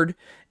 Lord,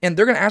 and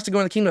they're going to ask to go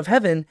in the kingdom of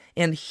heaven,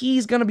 and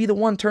he's going to be the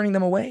one turning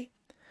them away.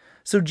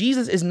 So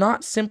Jesus is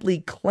not simply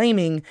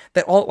claiming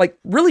that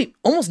really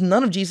almost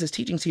none of Jesus'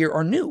 teachings here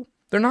are new.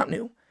 They're not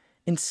new.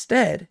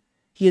 Instead,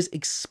 he is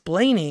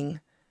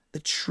explaining the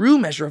true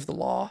measure of the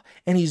law,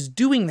 and he's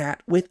doing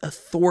that with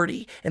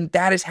authority, and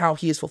that is how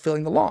he is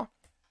fulfilling the law.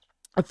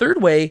 A third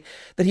way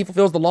that he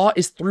fulfills the law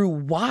is through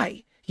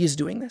why he is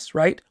doing this,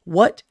 right?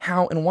 What,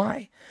 how, and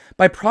why.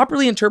 By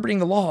properly interpreting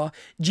the law,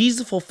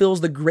 Jesus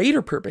fulfills the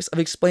greater purpose of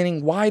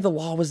explaining why the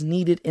law was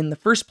needed in the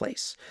first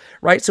place,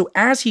 right? So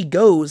as he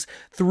goes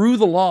through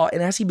the law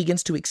and as he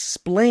begins to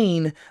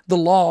explain the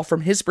law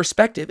from his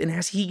perspective, and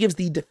as he gives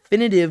the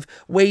definitive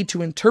way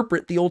to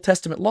interpret the Old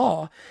Testament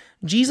law,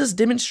 Jesus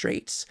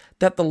demonstrates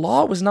that the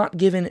law was not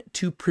given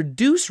to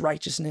produce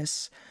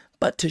righteousness,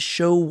 but to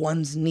show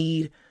one's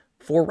need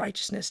for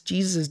righteousness.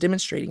 Jesus is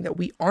demonstrating that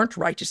we aren't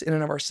righteous in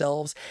and of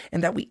ourselves,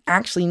 and that we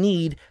actually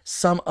need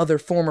some other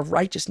form of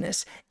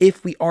righteousness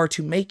if we are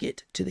to make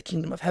it to the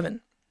kingdom of heaven.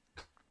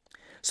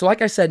 So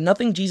like I said,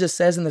 nothing Jesus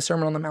says in the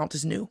Sermon on the Mount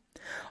is new.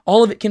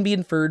 All of it can be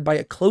inferred by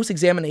a close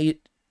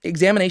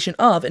examination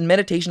of and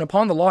meditation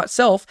upon the law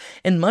itself,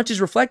 and much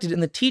is reflected in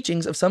the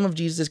teachings of some of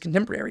Jesus'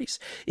 contemporaries.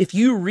 If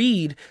you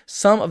read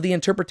some of the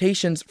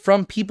interpretations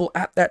from people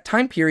at that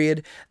time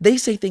period, they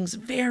say things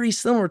very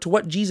similar to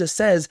what Jesus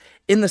says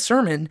in the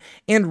sermon.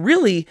 And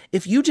really,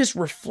 if you just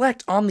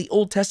reflect on the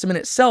Old Testament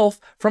itself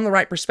from the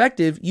right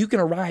perspective, you can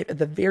arrive at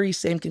the very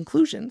same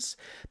conclusions.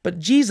 But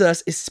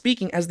Jesus is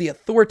speaking as the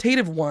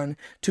authoritative one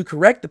to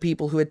correct the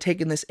people who had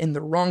taken this in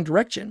the wrong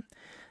direction.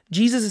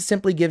 Jesus is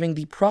simply giving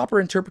the proper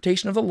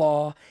interpretation of the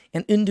law,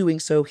 and in doing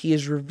so, he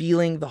is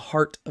revealing the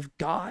heart of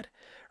God,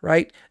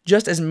 right?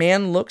 Just as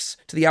man looks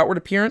to the outward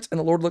appearance and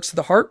the Lord looks to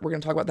the heart, we're going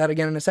to talk about that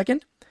again in a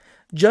second.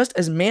 Just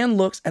as man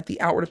looks at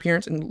the outward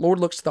appearance and the Lord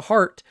looks to the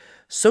heart,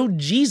 so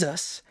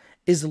Jesus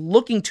is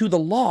looking to the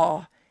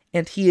law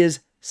and he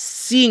is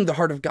seeing the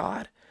heart of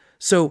God.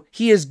 So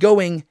he is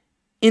going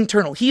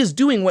internal. He is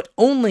doing what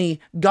only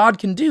God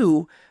can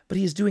do, but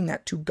he is doing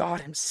that to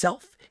God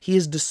himself. He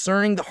is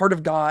discerning the heart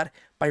of God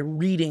by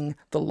reading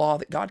the law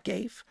that God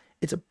gave.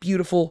 It's a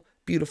beautiful,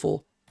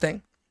 beautiful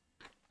thing.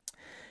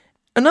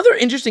 Another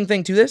interesting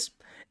thing to this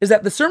is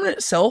that the sermon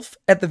itself,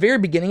 at the very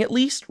beginning at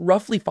least,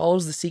 roughly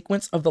follows the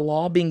sequence of the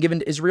law being given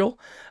to Israel.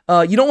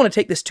 You don't want to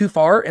take this too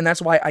far, and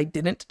that's why I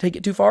didn't take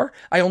it too far.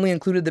 I only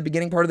included the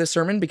beginning part of this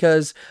sermon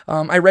because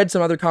I read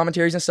some other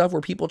commentaries and stuff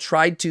where people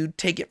tried to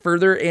take it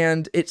further,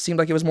 and it seemed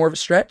like it was more of a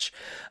stretch.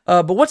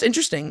 But what's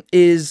interesting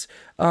is,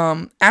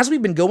 as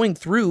we've been going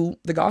through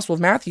the Gospel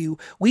of Matthew,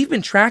 we've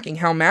been tracking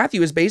how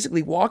Matthew is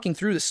basically walking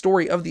through the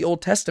story of the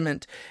Old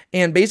Testament,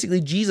 and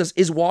basically Jesus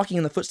is walking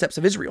in the footsteps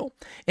of Israel.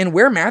 And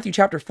where Matthew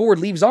chapter 4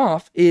 leaves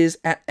off is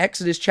at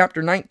Exodus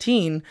chapter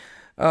 19,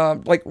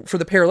 for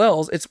the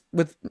parallels, it's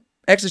with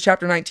Exodus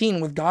chapter 19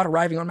 with God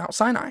arriving on Mount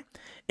Sinai.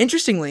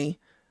 Interestingly,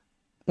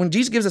 when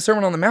Jesus gives a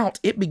Sermon on the Mount,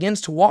 it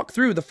begins to walk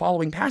through the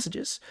following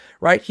passages,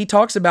 right? He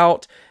talks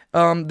about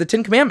the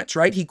Ten Commandments,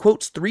 right? He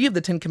quotes 3 of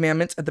the Ten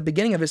Commandments at the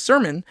beginning of his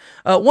sermon.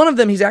 One of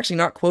them, he's actually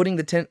not quoting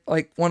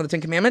one of the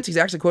Ten Commandments. He's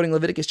actually quoting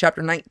Leviticus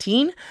chapter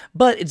 19,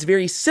 but it's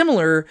very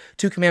similar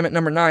to commandment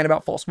number 9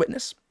 about false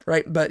witness,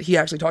 right? But he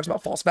actually talks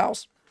about false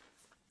vows.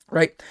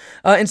 Right?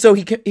 And so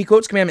he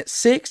quotes commandment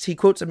 6, he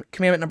quotes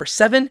commandment number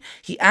 7,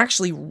 he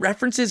actually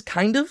references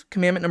kind of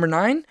commandment number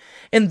 9,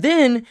 and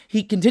then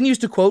he continues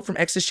to quote from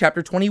Exodus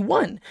chapter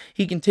 21.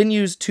 He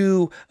continues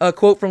to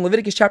quote from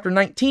Leviticus chapter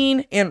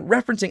 19 and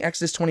referencing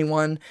Exodus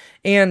 21.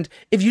 And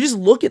if you just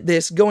look at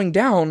this going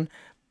down,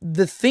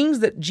 the things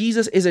that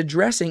Jesus is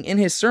addressing in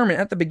his sermon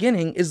at the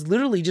beginning is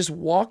literally just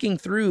walking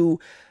through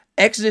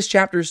Exodus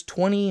chapters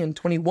 20 and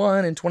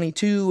 21 and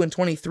 22 and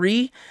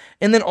 23,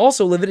 and then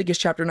also Leviticus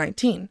chapter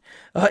 19.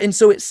 And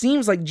so it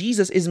seems like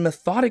Jesus is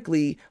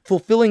methodically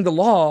fulfilling the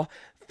law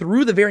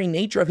through the very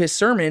nature of his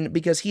sermon,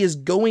 because he is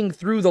going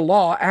through the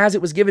law as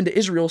it was given to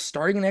Israel,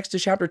 starting in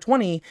Exodus chapter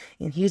 20,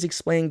 and he is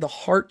explaining the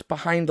heart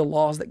behind the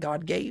laws that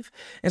God gave.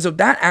 And so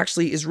that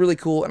actually is really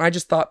cool, and I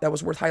just thought that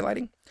was worth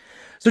highlighting.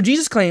 So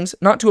Jesus claims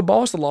not to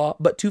abolish the law,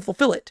 but to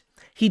fulfill it.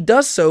 He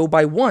does so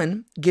by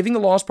 1, giving the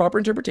law's proper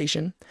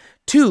interpretation,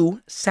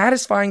 2,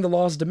 satisfying the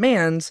law's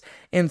demands,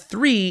 and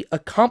 3,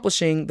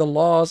 accomplishing the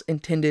law's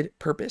intended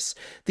purpose.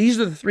 These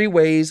are the 3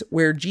 ways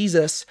where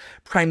Jesus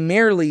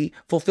primarily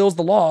fulfills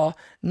the law,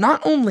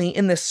 not only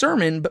in this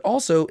sermon, but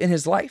also in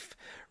his life,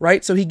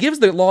 right? So he gives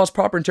the law's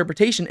proper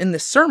interpretation in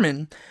this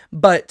sermon,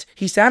 but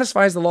he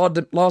satisfies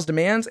the law's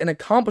demands and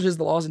accomplishes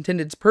the law's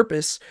intended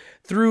purpose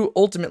through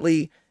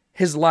ultimately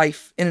his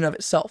life in and of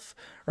itself,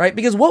 right?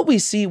 Because what we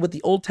see with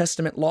the Old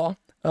Testament law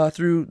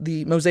through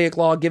the Mosaic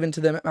law given to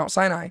them at Mount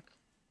Sinai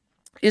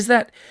is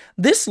that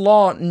this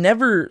law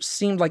never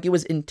seemed like it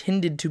was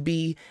intended to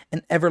be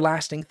an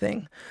everlasting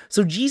thing.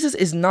 So Jesus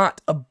is not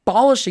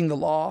abolishing the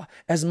law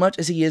as much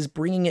as he is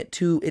bringing it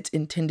to its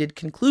intended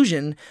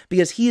conclusion,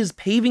 because he is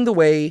paving the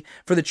way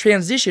for the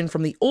transition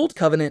from the old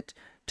covenant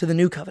to the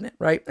new covenant,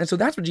 right? And so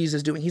that's what Jesus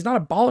is doing. He's not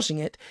abolishing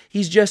it.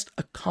 He's just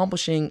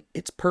accomplishing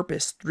its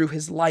purpose through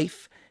his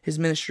life, his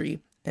ministry,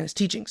 and his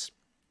teachings.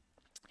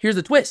 Here's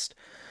the twist.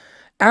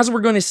 As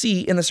we're going to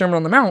see in the Sermon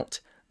on the Mount,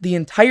 the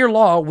entire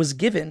law was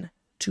given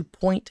to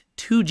point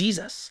to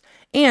Jesus,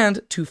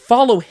 and to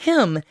follow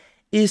him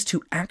is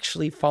to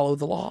actually follow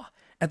the law.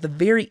 At the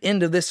very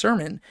end of this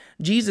sermon,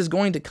 Jesus is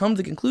going to come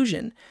to the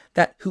conclusion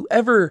that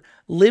whoever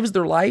lives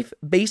their life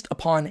based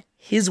upon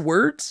his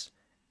words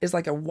is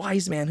like a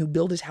wise man who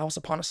built his house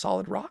upon a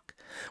solid rock,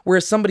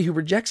 whereas somebody who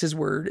rejects his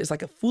word is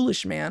like a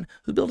foolish man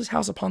who built his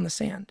house upon the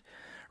sand.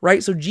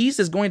 Right? So Jesus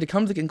is going to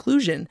come to the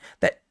conclusion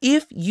that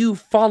if you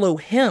follow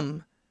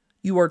him,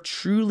 you are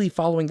truly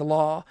following the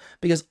law,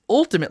 because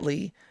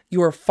ultimately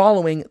you are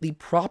following the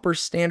proper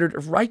standard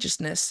of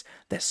righteousness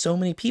that so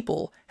many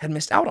people had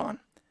missed out on.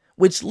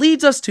 Which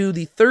leads us to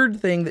the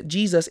third thing that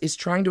Jesus is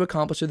trying to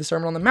accomplish through the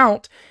Sermon on the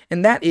Mount,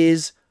 and that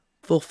is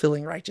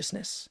fulfilling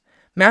righteousness.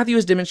 Matthew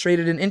has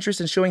demonstrated an interest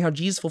in showing how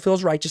Jesus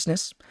fulfills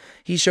righteousness.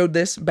 He showed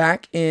this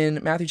back in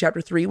Matthew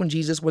chapter 3 when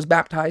Jesus was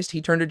baptized.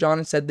 He turned to John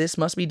and said, "This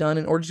must be done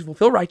in order to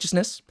fulfill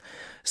righteousness."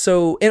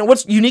 So, and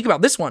what's unique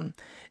about this one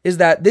is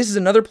that this is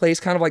another place,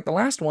 kind of like the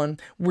last one,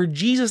 where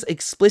Jesus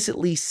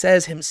explicitly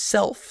says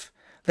himself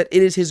that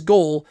it is his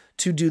goal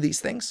to do these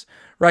things,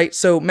 right?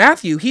 So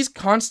Matthew, he's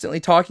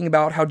constantly talking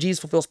about how Jesus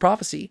fulfills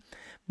prophecy,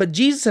 but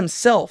Jesus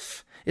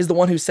himself is the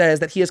one who says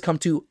that he has come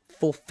to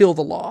fulfill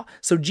the law.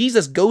 So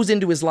Jesus goes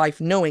into his life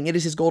knowing it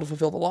is his goal to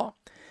fulfill the law.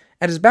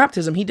 At his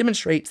baptism, he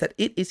demonstrates that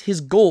it is his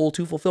goal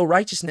to fulfill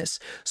righteousness.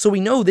 So we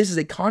know this is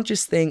a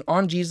conscious thing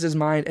on Jesus'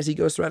 mind as he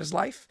goes throughout his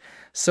life.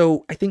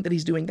 So I think that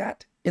he's doing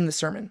that in the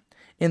sermon.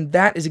 And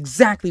that is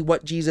exactly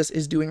what Jesus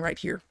is doing right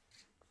here.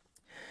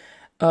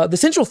 The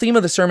central theme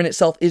of the sermon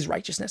itself is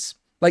righteousness.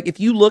 Like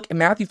if you look at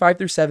Matthew 5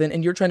 through 7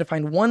 and you're trying to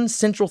find one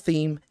central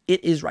theme,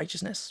 it is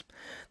righteousness.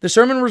 The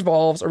sermon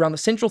revolves around the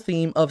central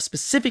theme of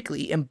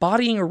specifically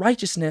embodying a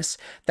righteousness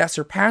that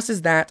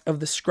surpasses that of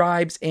the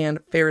scribes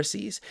and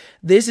Pharisees.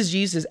 This is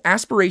Jesus'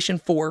 aspiration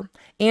for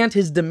and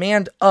his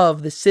demand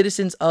of the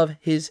citizens of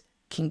his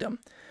kingdom.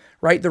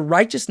 Right? The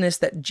righteousness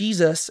that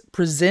Jesus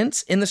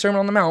presents in the Sermon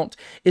on the Mount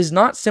is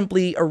not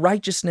simply a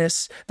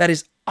righteousness that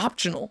is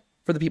optional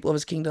for the people of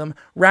his kingdom.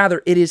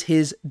 Rather, it is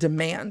his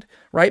demand,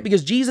 right?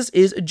 Because Jesus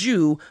is a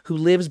Jew who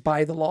lives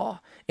by the law,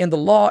 and the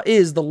law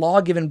is the law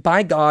given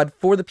by God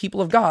for the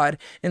people of God.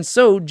 And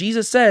so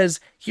Jesus says,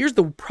 here's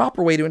the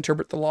proper way to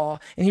interpret the law,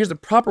 and here's the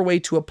proper way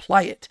to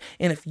apply it.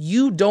 And if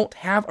you don't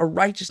have a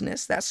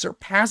righteousness that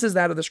surpasses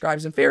that of the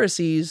scribes and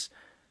Pharisees,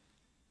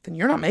 then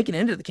you're not making it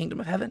into the kingdom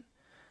of heaven.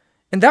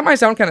 And that might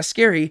sound kind of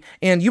scary,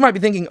 and you might be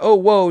thinking, oh,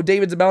 whoa,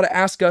 David's about to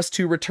ask us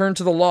to return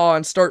to the law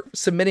and start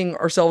submitting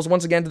ourselves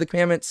once again to the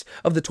commandments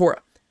of the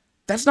Torah.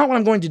 That's not what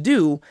I'm going to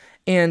do,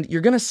 and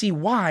you're going to see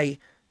why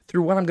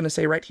through what I'm going to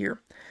say right here.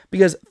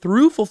 Because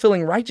through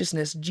fulfilling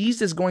righteousness,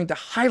 Jesus is going to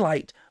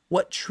highlight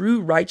what true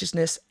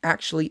righteousness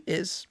actually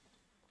is.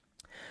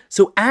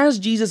 So as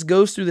Jesus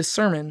goes through this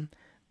sermon,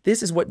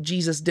 this is what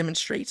Jesus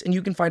demonstrates, and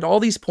you can find all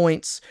these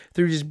points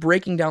through just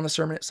breaking down the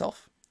sermon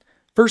itself.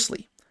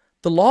 Firstly,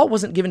 the law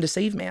wasn't given to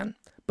save man,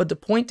 but to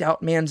point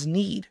out man's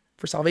need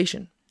for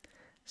salvation.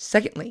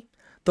 Secondly,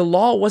 the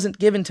law wasn't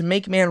given to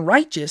make man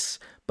righteous,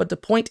 but to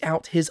point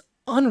out his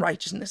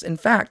unrighteousness. In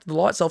fact, the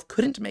law itself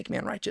couldn't make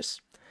man righteous.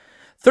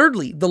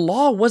 Thirdly, the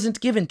law wasn't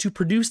given to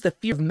produce the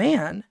fear of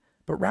man,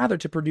 but rather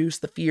to produce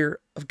the fear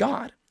of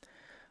God.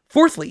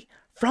 Fourthly,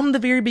 from the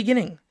very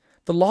beginning,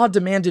 the law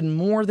demanded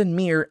more than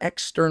mere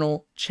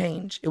external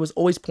change. It was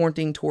always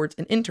pointing towards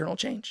an internal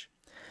change.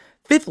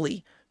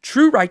 Fifthly,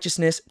 true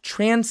righteousness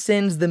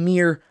transcends the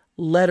mere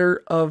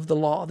letter of the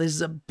law. This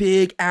is a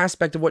big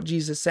aspect of what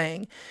Jesus is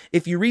saying.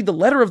 If you read the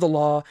letter of the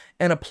law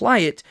and apply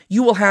it,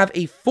 you will have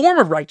a form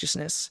of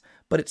righteousness,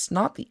 but it's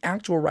not the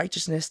actual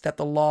righteousness that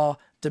the law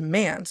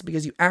demands,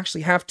 because you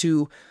actually have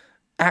to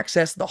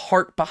access the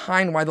heart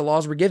behind why the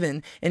laws were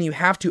given, and you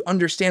have to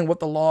understand what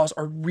the laws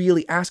are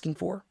really asking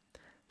for.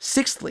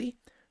 Sixthly,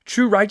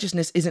 true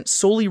righteousness isn't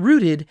solely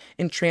rooted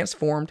in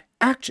transformed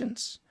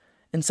actions.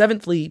 And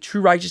seventhly, true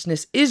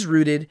righteousness is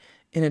rooted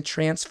in a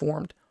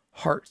transformed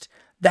heart.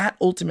 That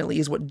ultimately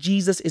is what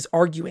Jesus is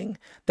arguing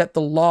that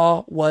the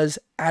law was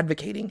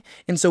advocating.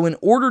 And so in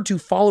order to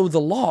follow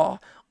the law,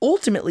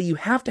 ultimately you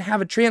have to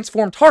have a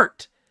transformed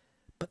heart.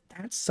 But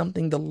that's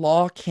something the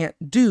law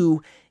can't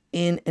do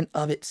in and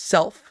of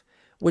itself,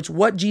 which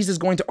what Jesus is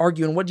going to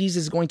argue and what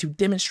Jesus is going to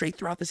demonstrate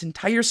throughout this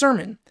entire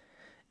sermon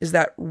is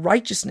that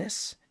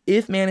righteousness,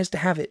 if man is to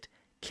have it,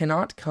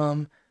 cannot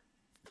come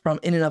from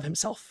in and of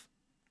himself,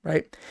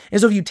 right? And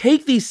so if you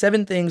take these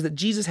 7 things that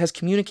Jesus has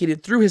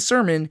communicated through his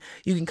sermon,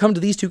 you can come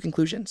to these 2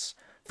 conclusions.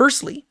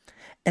 Firstly,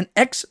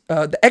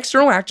 the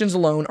external actions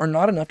alone are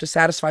not enough to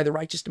satisfy the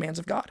righteous demands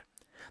of God.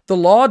 The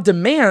law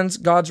demands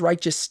God's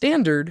righteous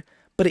standard,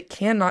 but it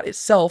cannot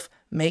itself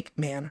make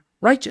man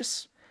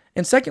righteous.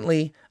 And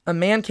secondly, a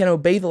man can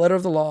obey the letter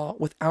of the law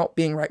without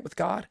being right with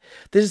God.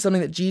 This is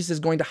something that Jesus is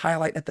going to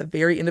highlight at the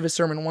very end of his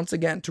sermon once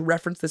again to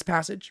reference this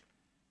passage.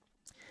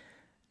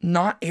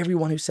 Not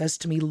everyone who says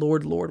to me,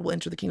 Lord, Lord, will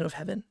enter the kingdom of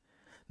heaven.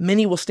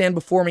 Many will stand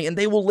before me, and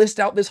they will list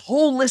out this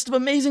whole list of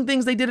amazing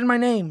things they did in my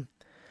name.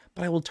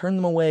 But I will turn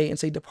them away and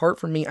say, depart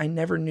from me, I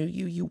never knew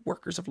you, you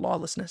workers of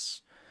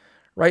lawlessness.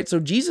 Right? So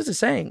Jesus is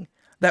saying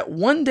that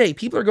one day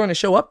people are going to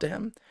show up to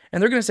him,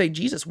 and they're going to say,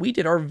 Jesus, we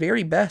did our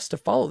very best to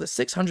follow the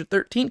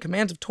 613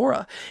 commands of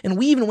Torah, and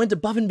we even went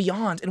above and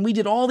beyond, and we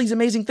did all these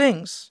amazing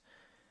things.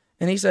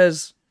 And he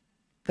says,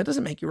 that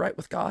doesn't make you right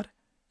with God.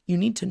 You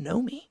need to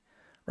know me.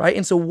 Right?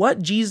 And so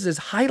what Jesus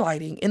is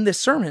highlighting in this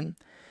sermon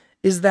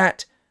is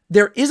that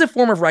there is a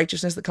form of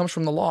righteousness that comes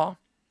from the law,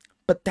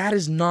 but that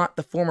is not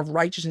the form of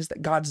righteousness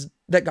that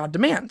God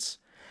demands.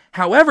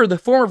 However, the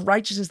form of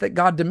righteousness that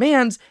God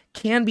demands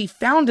can be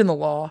found in the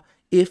law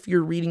if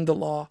you're reading the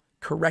law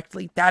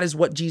correctly. That is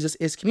what Jesus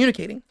is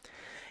communicating.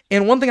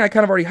 And one thing I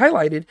kind of already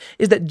highlighted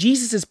is that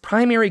Jesus'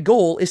 primary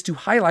goal is to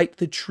highlight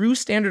the true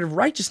standard of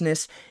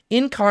righteousness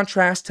in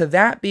contrast to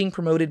that being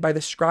promoted by the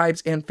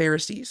scribes and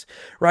Pharisees,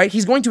 right?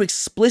 He's going to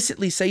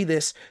explicitly say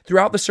this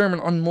throughout the sermon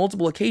on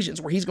multiple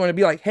occasions where he's going to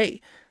be like, hey,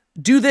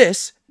 do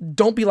this,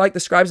 don't be like the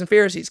scribes and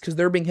Pharisees because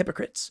they're being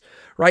hypocrites,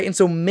 right? And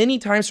so many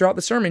times throughout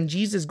the sermon,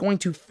 Jesus is going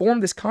to form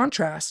this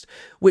contrast,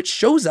 which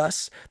shows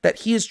us that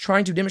he is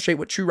trying to demonstrate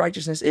what true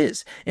righteousness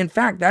is. In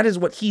fact, that is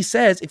what he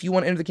says if you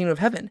want to enter the kingdom of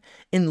heaven.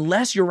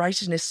 Unless your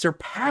righteousness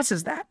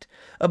surpasses that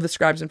of the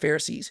scribes and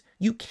Pharisees,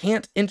 you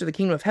can't enter the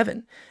kingdom of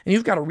heaven. And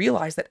you've got to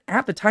realize that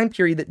at the time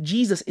period that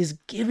Jesus is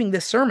giving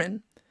this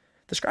sermon,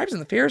 the scribes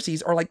and the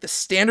Pharisees are like the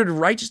standard of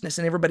righteousness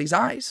in everybody's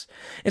eyes.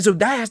 And so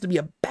that has to be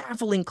a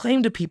baffling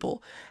claim to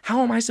people.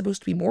 How am I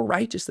supposed to be more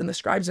righteous than the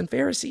scribes and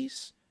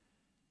Pharisees?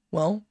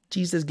 Well,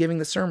 Jesus is giving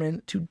the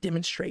sermon to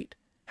demonstrate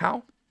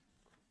how.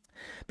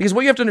 Because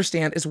what you have to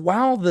understand is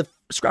while the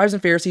scribes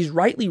and Pharisees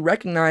rightly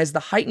recognized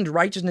the heightened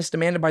righteousness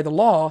demanded by the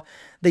law,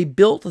 they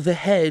built the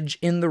hedge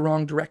in the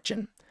wrong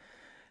direction.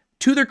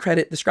 To their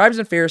credit, the scribes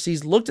and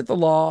Pharisees looked at the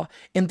law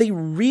and they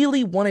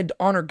really wanted to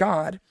honor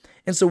God.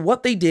 And so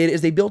what they did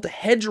is they built a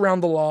hedge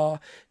around the law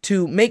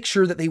to make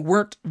sure that they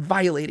weren't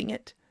violating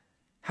it.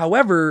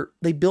 However,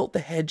 they built the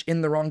hedge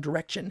in the wrong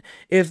direction.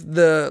 If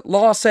the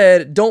law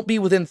said, don't be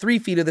within 3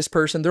 feet of this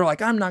person, they're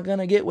like, I'm not going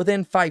to get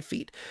within 5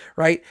 feet,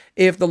 right?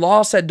 If the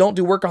law said, don't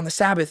do work on the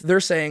Sabbath, they're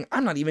saying,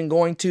 I'm not even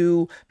going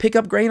to pick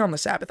up grain on the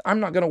Sabbath.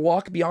 I'm not going to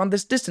walk beyond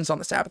this distance on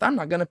the Sabbath. I'm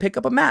not going to pick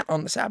up a mat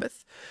on the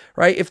Sabbath,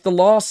 right? If the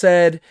law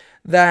said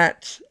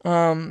that,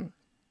 I'm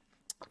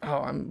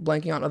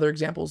blanking on other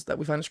examples that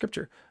we find in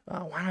scripture.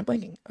 Why am I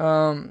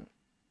blanking?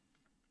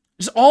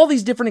 Just all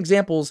these different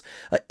examples.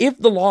 If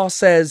the law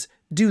says,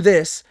 do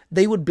this,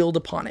 they would build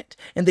upon it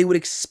and they would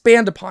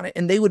expand upon it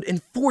and they would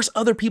enforce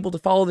other people to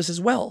follow this as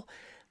well.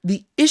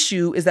 The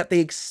issue is that they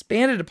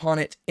expanded upon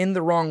it in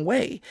the wrong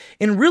way.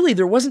 And really,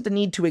 there wasn't the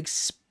need to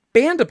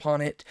expand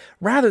upon it.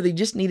 Rather, they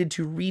just needed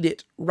to read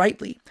it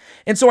rightly.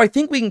 And so I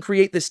think we can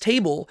create this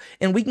table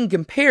and we can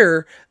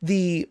compare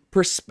the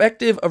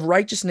perspective of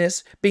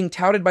righteousness being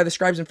touted by the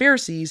scribes and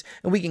Pharisees,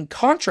 and we can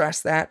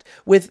contrast that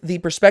with the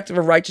perspective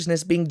of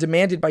righteousness being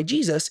demanded by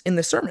Jesus in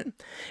this sermon.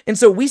 And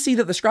so we see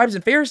that the scribes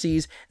and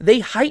Pharisees,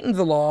 they heightened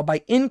the law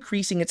by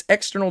increasing its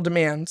external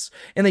demands,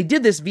 and they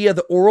did this via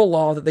the oral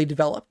law that they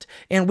developed.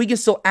 And we can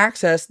still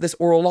access this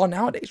oral law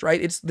nowadays,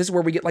 right? This is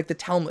where we get like the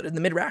Talmud and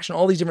the Midrash and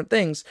all these different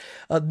things.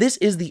 This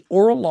is the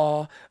oral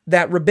law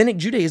that Rabbinic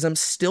Judaism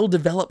still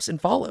develops and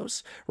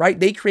follows, right?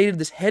 They created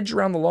this hedge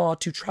around the law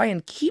to try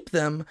and keep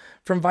them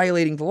from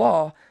violating the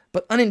law,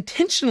 but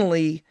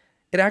unintentionally,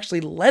 it actually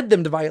led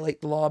them to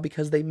violate the law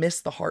because they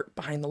missed the heart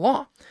behind the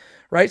law,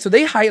 right? So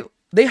they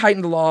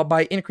heightened the law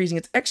by increasing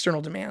its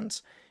external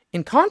demands.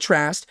 In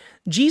contrast,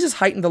 Jesus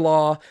heightened the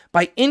law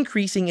by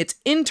increasing its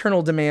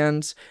internal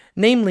demands,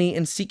 namely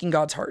in seeking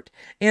God's heart.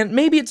 And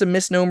maybe it's a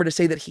misnomer to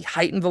say that he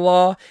heightened the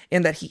law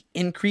and that he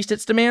increased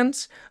its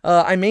demands.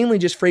 I mainly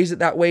just phrase it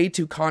that way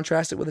to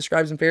contrast it with the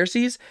scribes and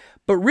Pharisees.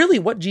 But really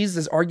what Jesus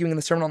is arguing in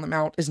the Sermon on the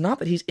Mount is not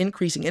that he's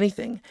increasing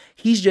anything.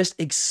 He's just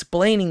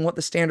explaining what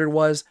the standard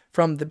was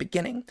from the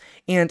beginning.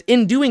 And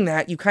in doing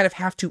that, you kind of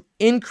have to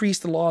increase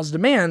the law's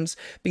demands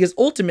because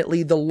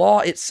ultimately the law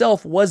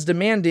itself was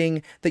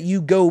demanding that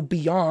you go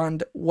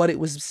beyond what it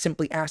was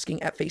simply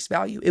asking at face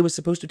value. It was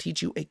supposed to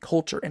teach you a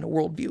culture and a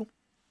worldview.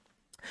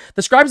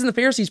 The scribes and the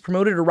Pharisees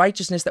promoted a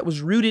righteousness that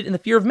was rooted in the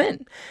fear of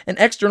men, an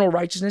external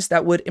righteousness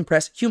that would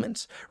impress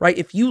humans, right?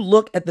 If you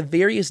look at the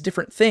various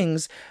different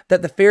things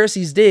that the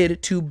Pharisees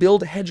did to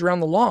build a hedge around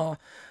the law,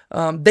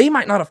 they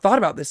might not have thought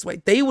about it this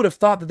way. They would have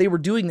thought that they were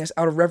doing this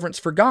out of reverence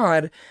for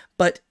God,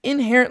 but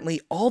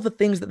inherently, all the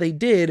things that they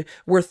did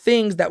were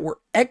things that were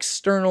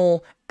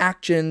external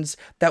actions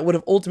that would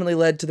have ultimately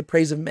led to the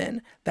praise of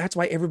men. That's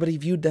why everybody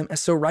viewed them as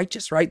so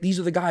righteous, right? These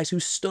are the guys who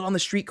stood on the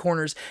street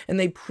corners and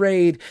they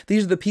prayed.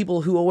 These are the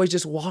people who always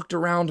just walked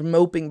around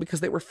moping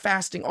because they were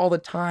fasting all the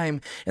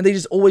time, and they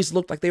just always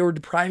looked like they were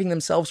depriving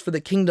themselves for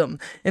the kingdom.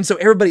 And so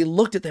everybody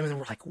looked at them and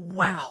were like,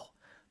 wow,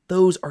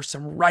 those are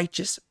some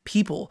righteous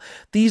people.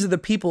 These are the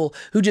people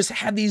who just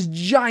had these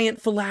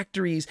giant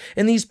phylacteries,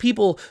 and these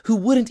people who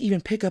wouldn't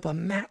even pick up a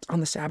mat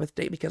on the Sabbath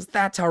day because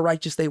that's how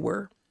righteous they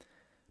were.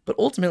 But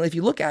ultimately, if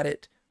you look at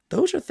it,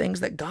 those are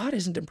things that God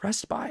isn't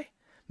impressed by.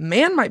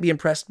 Man might be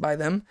impressed by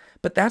them,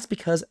 but that's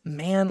because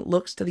man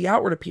looks to the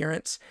outward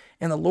appearance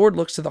and the Lord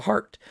looks to the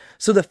heart.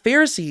 So the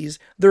Pharisees,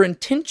 their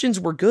intentions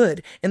were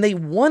good and they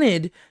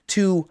wanted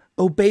to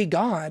obey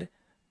God,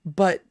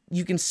 but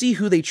you can see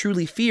who they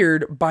truly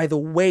feared by the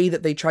way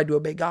that they tried to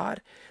obey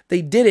God.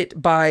 They did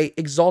it by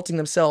exalting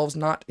themselves,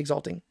 not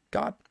exalting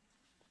God.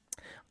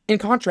 In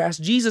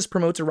contrast, Jesus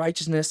promotes a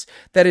righteousness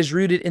that is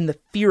rooted in the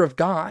fear of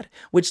God,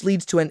 which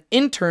leads to an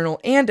internal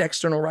and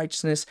external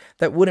righteousness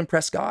that would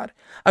impress God.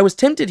 I was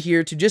tempted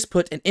here to just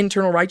put an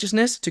internal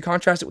righteousness to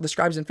contrast it with the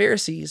scribes and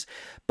Pharisees,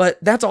 but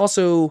that's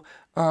also,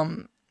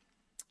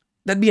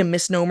 that'd be a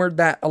misnomer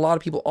that a lot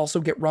of people also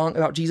get wrong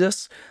about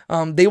Jesus.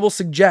 They will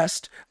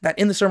suggest that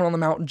in the Sermon on the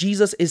Mount,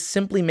 Jesus is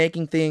simply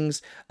making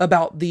things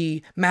about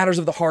the matters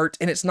of the heart,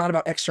 and it's not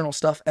about external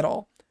stuff at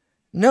all.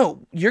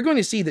 No, you're going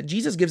to see that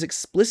Jesus gives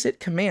explicit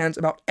commands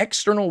about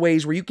external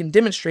ways where you can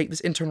demonstrate this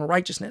internal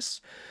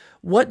righteousness.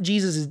 What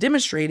Jesus is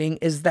demonstrating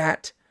is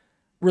that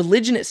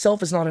religion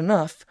itself is not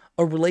enough.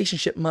 A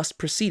relationship must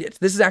precede it.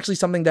 This is actually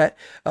something that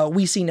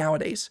we see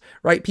nowadays,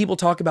 right? People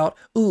talk about,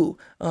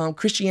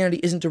 Christianity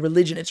isn't a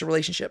religion, it's a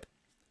relationship.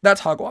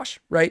 That's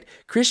hogwash, right?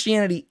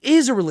 Christianity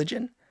is a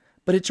religion,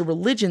 but it's a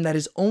religion that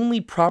is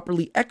only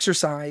properly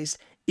exercised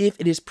if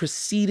it is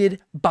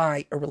preceded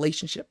by a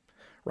relationship.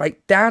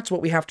 Right? That's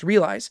what we have to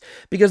realize,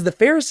 because the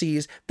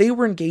Pharisees, they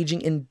were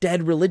engaging in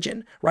dead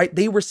religion, right?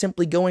 They were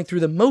simply going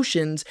through the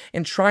motions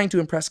and trying to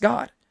impress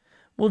God.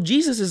 Well,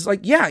 Jesus is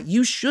like, yeah,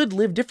 you should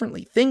live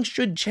differently. Things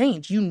should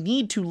change. You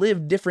need to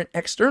live different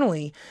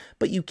externally,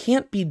 but you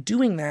can't be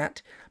doing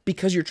that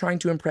because you're trying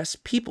to impress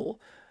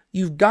people.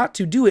 You've got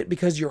to do it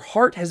because your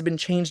heart has been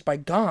changed by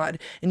God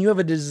and you have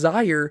a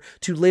desire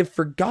to live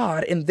for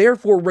God. And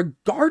therefore,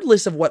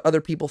 regardless of what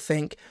other people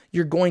think,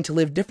 you're going to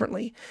live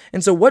differently.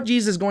 And so what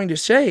Jesus is going to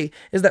say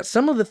is that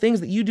some of the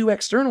things that you do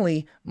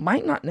externally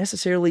might not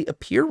necessarily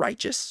appear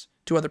righteous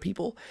to other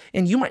people.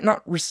 And you might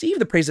not receive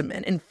the praise of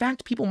men. In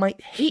fact, people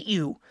might hate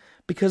you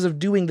because of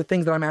doing the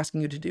things that I'm asking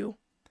you to do.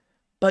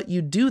 But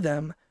you do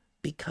them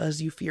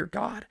because you fear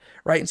God,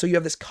 right? And so you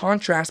have this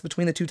contrast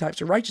between the two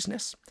types of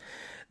righteousness.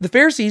 The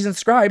Pharisees and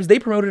scribes, they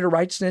promoted a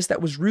righteousness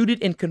that was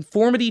rooted in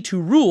conformity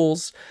to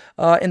rules,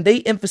 and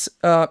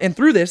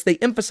through this, they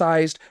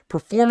emphasized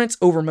performance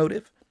over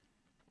motive.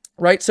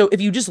 Right? So if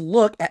you just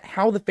look at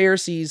how the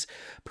Pharisees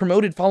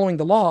promoted following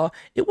the law,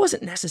 it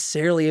wasn't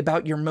necessarily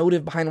about your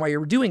motive behind why you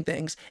were doing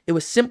things. It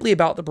was simply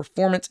about the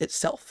performance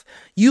itself.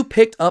 You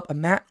picked up a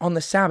mat on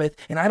the Sabbath,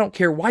 and I don't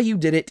care why you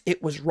did it,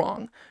 it was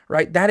wrong.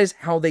 Right? That is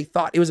how they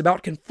thought. It was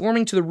about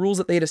conforming to the rules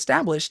that they had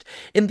established,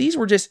 and these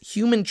were just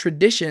human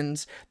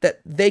traditions that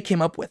they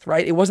came up with,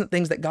 right? It wasn't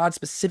things that God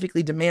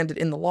specifically demanded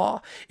in the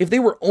law. If they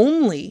were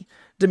only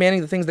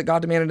demanding the things that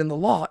God demanded in the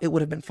law, it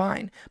would have been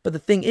fine. But the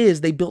thing is,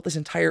 they built this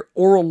entire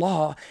oral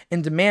law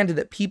and demanded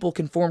that people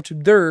conform to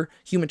their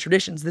human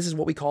traditions. This is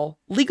what we call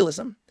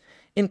legalism.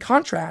 In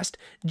contrast,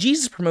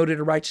 Jesus promoted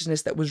a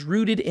righteousness that was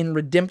rooted in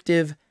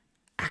redemptive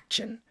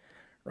action,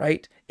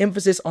 right?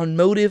 Emphasis on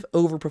motive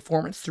over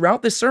performance.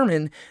 Throughout this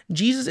sermon,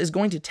 Jesus is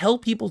going to tell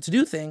people to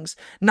do things,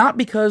 not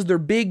because they're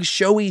big,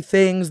 showy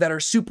things that are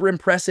super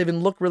impressive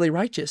and look really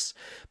righteous,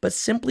 but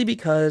simply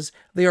because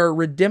they are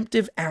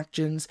redemptive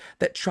actions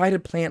that try to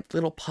plant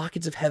little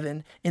pockets of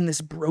heaven in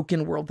this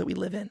broken world that we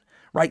live in.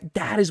 Right?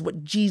 That is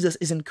what Jesus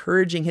is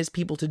encouraging his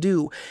people to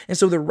do. And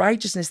so the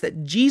righteousness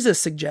that Jesus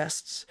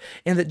suggests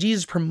and that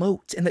Jesus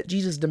promotes and that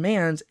Jesus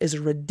demands is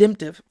a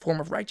redemptive form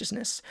of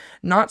righteousness,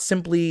 not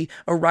simply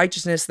a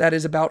righteousness that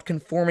is about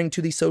conforming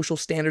to the social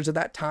standards of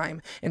that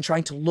time and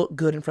trying to look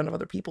good in front of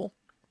other people.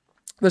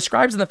 The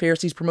scribes and the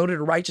Pharisees promoted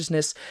a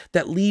righteousness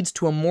that leads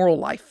to a moral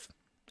life,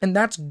 and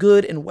that's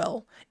good and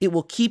well. It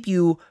will keep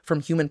you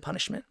from human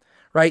punishment,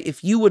 right?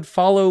 If you would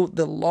follow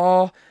the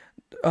law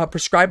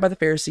prescribed by the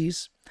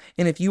Pharisees,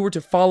 and if you were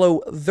to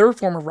follow their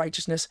form of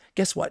righteousness,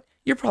 guess what?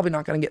 You're probably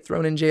not going to get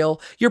thrown in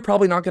jail. You're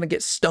probably not going to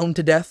get stoned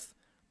to death,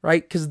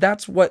 right? Because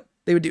that's what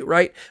they would do,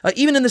 right?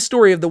 Even in the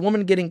story of the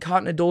woman getting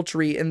caught in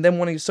adultery and them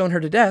wanting to stone her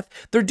to death,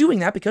 they're doing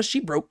that because she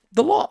broke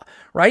the law,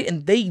 right?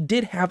 And they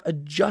did have a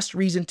just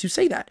reason to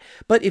say that.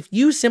 But if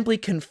you simply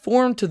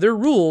conform to their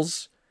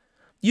rules,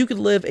 You could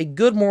live a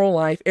good moral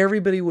life.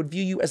 Everybody would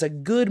view you as a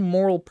good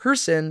moral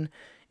person,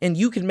 and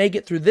you could make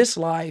it through this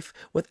life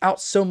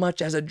without so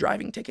much as a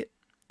driving ticket.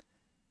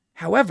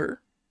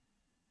 However,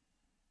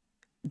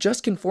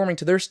 just conforming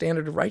to their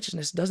standard of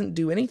righteousness doesn't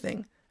do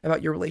anything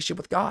about your relationship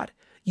with God.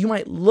 You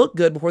might look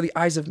good before the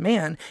eyes of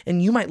man,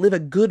 and you might live a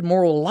good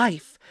moral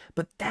life,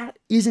 but that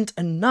isn't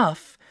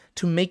enough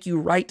to make you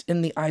right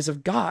in the eyes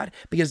of God.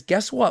 Because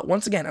guess what?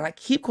 Once again, and I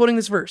keep quoting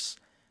this verse,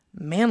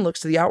 man looks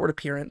to the outward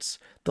appearance,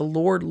 the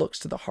Lord looks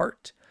to the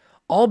heart.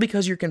 All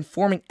because you're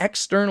conforming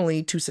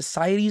externally to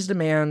society's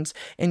demands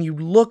and you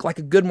look like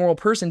a good moral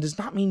person does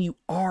not mean you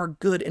are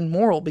good and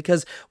moral,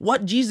 because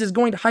what Jesus is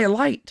going to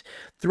highlight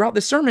throughout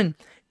this sermon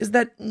is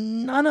that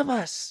none of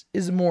us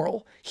is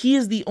moral. He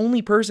is the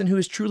only person who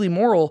is truly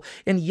moral.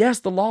 And yes,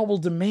 the law will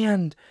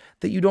demand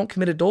that you don't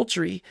commit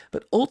adultery,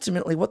 but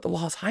ultimately what the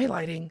law is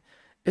highlighting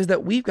is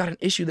that we've got an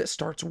issue that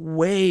starts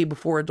way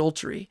before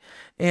adultery.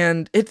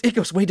 And it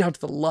goes way down to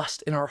the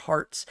lust in our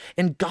hearts.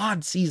 And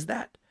God sees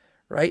that,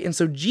 right? And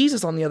so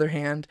Jesus, on the other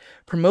hand,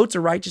 promotes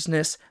a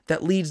righteousness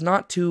that leads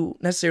not to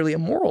necessarily a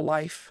moral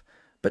life,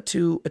 but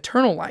to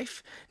eternal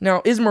life.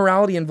 Now, is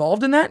morality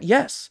involved in that?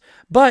 Yes.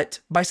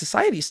 But by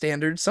society's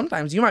standards,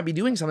 sometimes you might be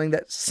doing something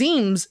that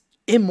seems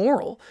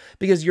immoral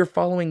because you're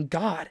following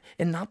God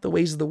and not the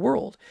ways of the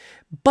world.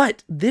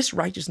 But this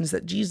righteousness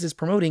that Jesus is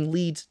promoting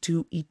leads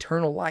to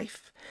eternal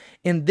life.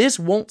 And this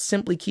won't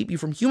simply keep you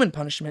from human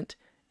punishment.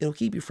 It'll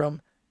keep you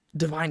from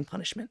divine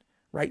punishment,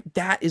 right?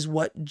 That is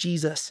what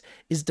Jesus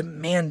is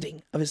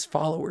demanding of his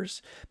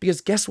followers.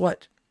 Because guess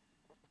what?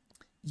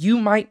 You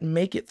might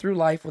make it through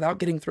life without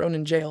getting thrown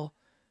in jail,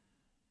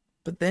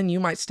 but then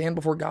you might stand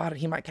before God and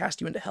he might cast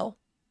you into hell.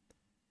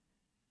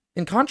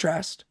 In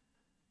contrast,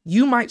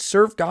 you might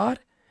serve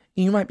God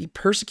and you might be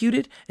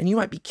persecuted and you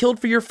might be killed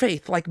for your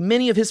faith like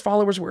many of his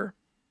followers were.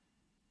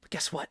 But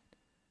guess what?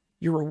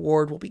 Your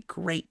reward will be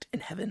great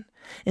in heaven.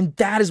 And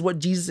that is what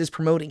Jesus is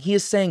promoting. He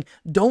is saying,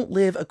 don't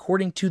live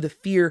according to the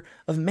fear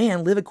of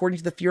man, live according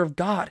to the fear of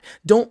God.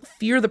 Don't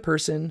fear the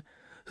person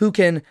who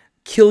can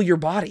kill your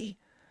body.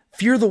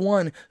 Fear the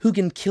one who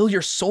can kill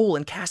your soul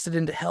and cast it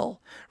into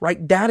hell,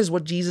 right? That is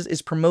what Jesus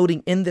is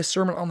promoting in this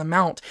Sermon on the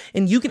Mount.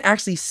 And you can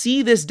actually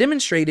see this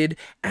demonstrated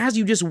as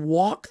you just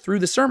walk through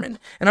the sermon.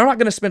 And I'm not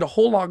going to spend a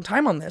whole long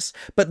time on this,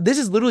 but this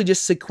is literally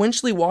just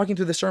sequentially walking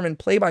through the sermon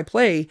play by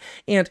play.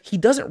 And he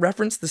doesn't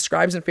reference the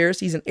scribes and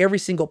Pharisees in every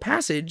single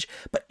passage,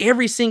 but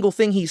every single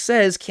thing he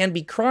says can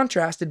be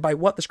contrasted by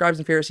what the scribes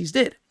and Pharisees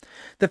did.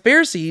 The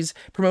Pharisees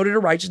promoted a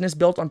righteousness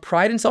built on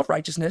pride and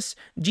self-righteousness.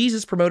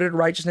 Jesus promoted a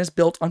righteousness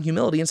built on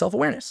humility and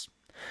self-awareness.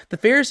 The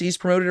Pharisees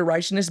promoted a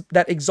righteousness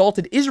that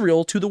exalted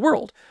Israel to the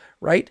world,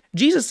 right?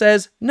 Jesus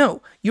says,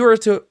 no, you are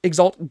to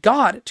exalt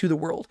God to the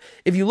world.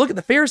 If you look at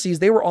the Pharisees,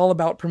 they were all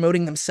about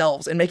promoting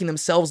themselves and making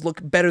themselves look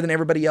better than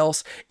everybody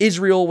else.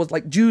 Israel was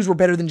like Jews were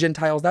better than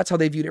Gentiles. That's how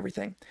they viewed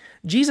everything.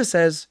 Jesus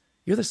says,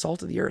 you're the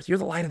salt of the earth. You're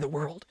the light of the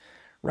world.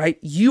 Right?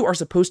 You are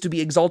supposed to be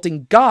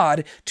exalting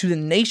God to the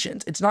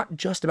nations. It's not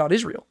just about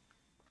Israel.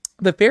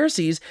 The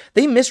Pharisees,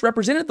 they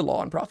misrepresented the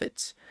law and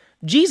prophets.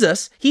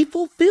 Jesus, he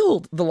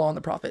fulfilled the law and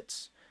the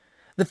prophets.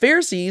 The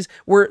Pharisees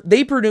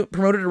they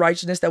promoted a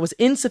righteousness that was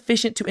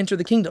insufficient to enter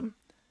the kingdom.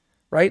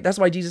 Right? That's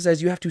why Jesus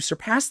says you have to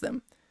surpass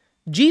them.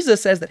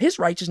 Jesus says that his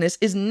righteousness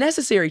is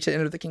necessary to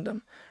enter the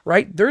kingdom.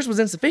 Right? Theirs was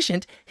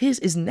insufficient. His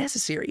is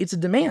necessary. It's a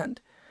demand.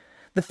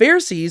 The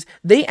Pharisees,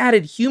 they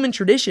added human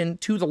tradition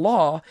to the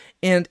law,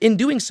 and in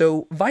doing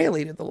so,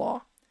 violated the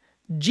law.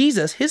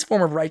 Jesus, his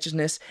form of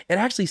righteousness, it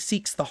actually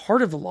seeks the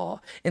heart of the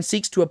law and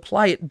seeks to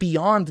apply it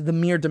beyond the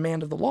mere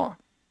demand of the law.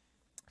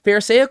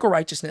 Pharisaical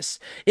righteousness,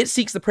 it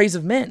seeks the praise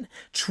of men.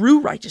 True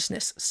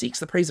righteousness seeks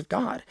the praise of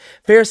God.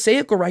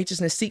 Pharisaical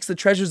righteousness seeks the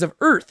treasures of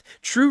earth.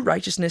 True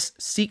righteousness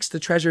seeks the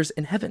treasures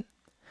in heaven.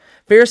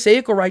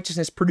 Pharisaical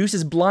righteousness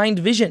produces blind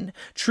vision.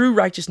 True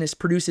righteousness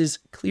produces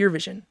clear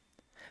vision.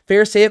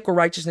 Pharisaical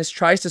righteousness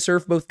tries to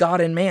serve both God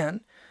and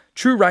man.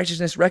 True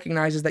righteousness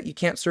recognizes that you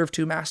can't serve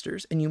two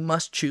masters and you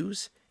must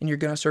choose, and you're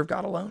going to serve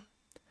God alone.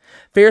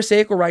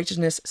 Pharisaical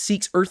righteousness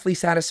seeks earthly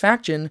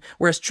satisfaction,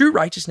 whereas true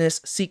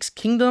righteousness seeks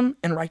kingdom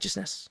and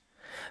righteousness.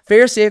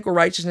 Pharisaical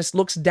righteousness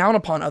looks down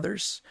upon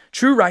others.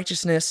 True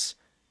righteousness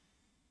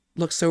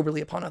looks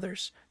soberly upon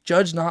others.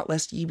 Judge not,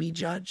 lest ye be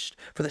judged.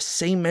 For the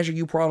same measure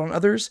you pour out on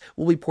others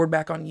will be poured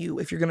back on you.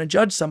 If you're going to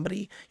judge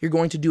somebody, you're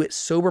going to do it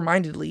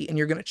sober-mindedly, and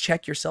you're going to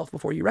check yourself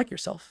before you wreck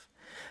yourself.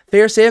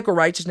 Pharisaical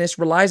righteousness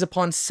relies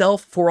upon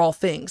self for all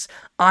things.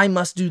 I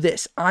must do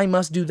this. I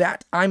must do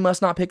that. I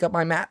must not pick up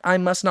my mat. I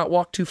must not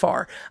walk too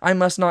far. I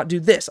must not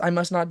do this. I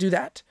must not do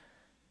that.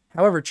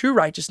 However, true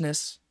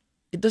righteousness,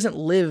 it doesn't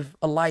live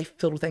a life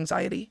filled with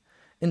anxiety.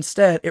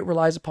 Instead, it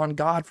relies upon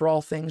God for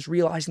all things,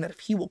 realizing that if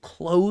he will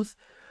clothe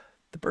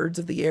the birds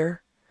of the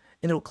air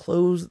and it'll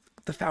clothe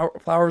the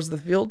flowers of the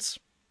fields,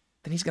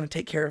 then he's going to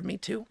take care of me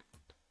too.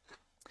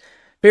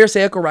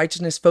 Pharisaical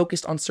righteousness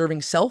focused on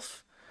serving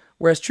self,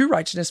 whereas true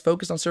righteousness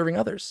focused on serving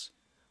others.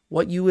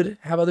 What you would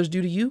have others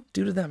do to you,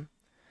 do to them.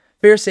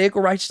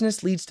 Pharisaical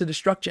righteousness leads to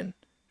destruction.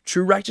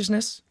 True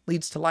righteousness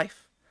leads to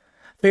life.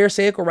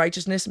 Pharisaical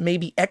righteousness may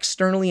be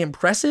externally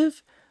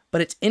impressive,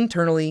 but it's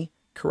internally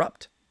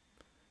corrupt.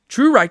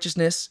 True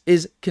righteousness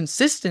is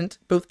consistent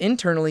both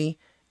internally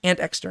and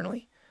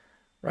externally,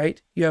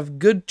 right? You have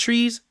good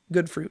trees,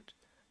 good fruit.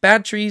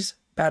 Bad trees,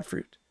 bad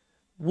fruit.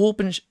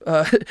 Wolves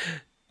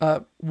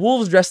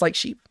dressed like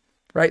sheep,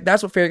 right?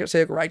 That's what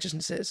Pharisaical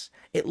righteousness is.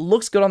 It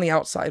looks good on the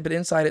outside, but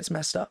inside it's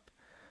messed up.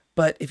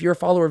 But if you're a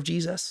follower of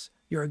Jesus,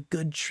 you're a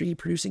good tree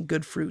producing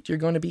good fruit. You're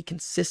going to be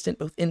consistent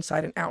both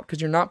inside and out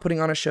because you're not putting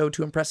on a show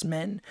to impress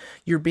men.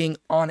 You're being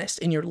honest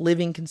and you're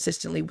living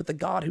consistently with the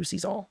God who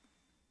sees all.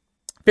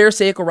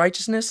 Pharisaical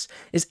righteousness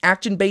is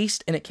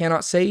action-based and it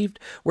cannot save,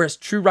 whereas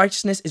true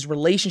righteousness is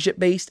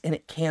relationship-based and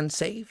it can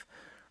save,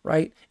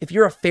 right? If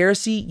you're a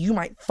Pharisee, you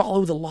might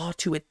follow the law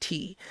to a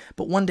T,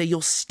 but one day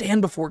you'll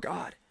stand before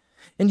God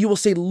and you will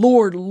say,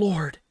 Lord,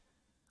 Lord,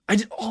 I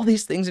did all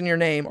these things in your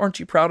name. Aren't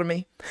you proud of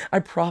me? I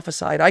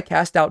prophesied. I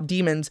cast out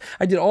demons.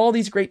 I did all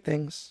these great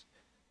things.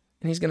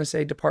 And he's going to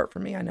say, depart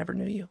from me. I never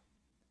knew you.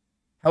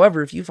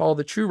 However, if you follow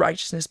the true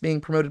righteousness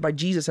being promoted by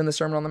Jesus in the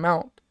Sermon on the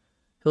Mount,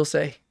 he'll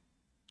say,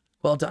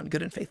 well done,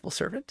 good and faithful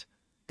servant.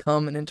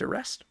 Come and enter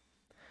rest.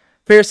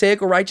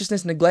 Pharisaical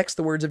righteousness neglects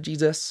the words of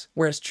Jesus,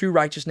 whereas true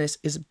righteousness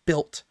is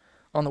built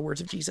on the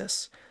words of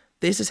Jesus.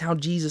 This is how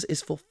Jesus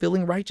is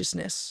fulfilling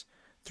righteousness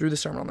through the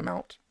Sermon on the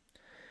Mount.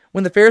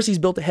 When the Pharisees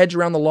built a hedge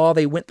around the law,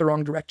 they went the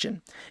wrong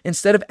direction.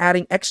 Instead of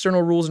adding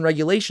external rules and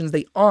regulations,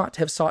 they ought to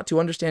have sought to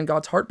understand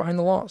God's heart behind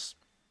the laws.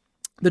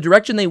 The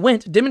direction they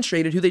went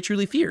demonstrated who they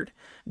truly feared,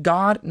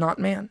 God, not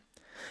man.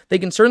 They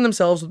concerned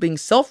themselves with being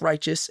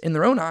self-righteous in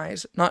their own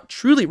eyes, not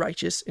truly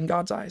righteous in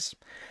God's eyes.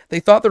 They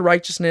thought their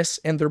righteousness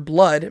and their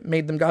blood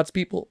made them God's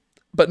people,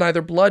 but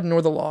neither blood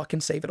nor the law can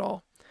save it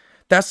all.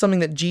 That's something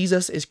that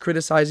Jesus is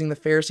criticizing the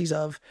Pharisees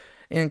of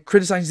and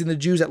criticizing the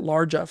Jews at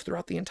large of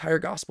throughout the entire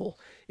gospel.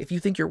 If you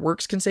think your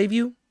works can save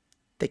you,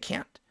 they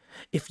can't.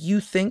 If you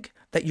think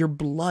that your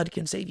blood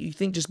can save you, you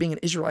think just being an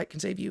Israelite can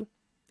save you,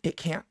 it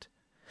can't.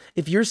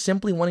 If you're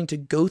simply wanting to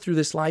go through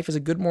this life as a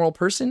good moral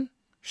person,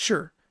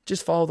 sure,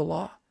 just follow the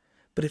law.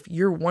 But if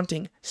you're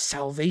wanting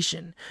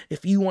salvation,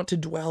 if you want to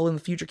dwell in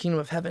the future kingdom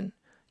of heaven,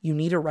 you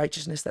need a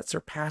righteousness that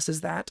surpasses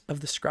that of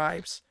the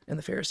scribes and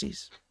the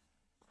Pharisees.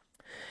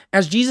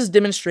 As Jesus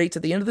demonstrates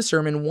at the end of the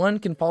sermon, one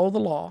can follow the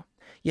law,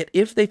 yet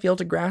if they fail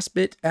to grasp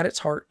it at its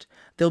heart,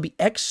 they'll be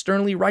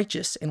externally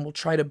righteous and will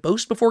try to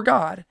boast before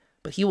God,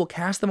 but he will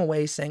cast them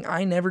away, saying,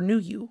 I never knew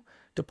you.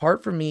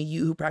 Depart from me,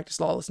 you who practice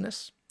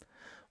lawlessness.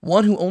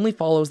 One who only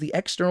follows the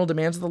external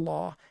demands of the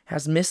law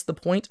has missed the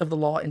point of the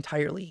law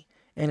entirely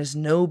and is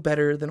no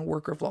better than a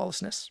worker of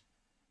lawlessness.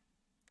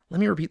 Let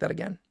me repeat that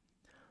again.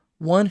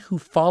 One who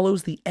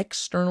follows the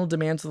external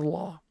demands of the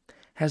law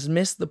has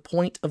missed the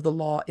point of the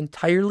law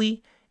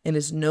entirely and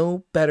is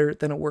no better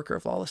than a worker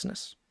of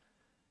lawlessness.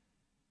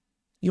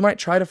 You might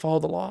try to follow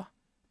the law,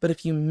 but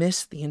if you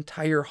miss the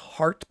entire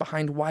heart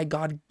behind why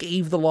God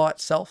gave the law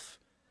itself,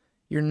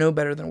 you're no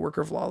better than a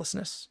worker of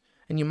lawlessness,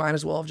 and you might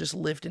as well have just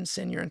lived in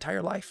sin your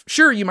entire life.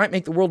 Sure, you might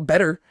make the world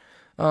better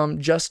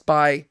just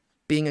by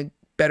being a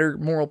better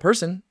moral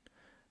person,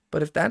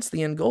 but if that's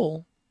the end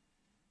goal,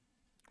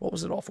 what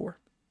was it all for?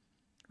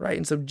 Right?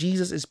 And so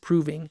Jesus is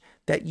proving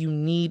that you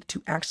need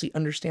to actually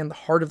understand the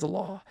heart of the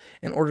law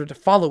in order to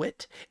follow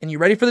it. And you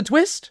ready for the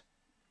twist?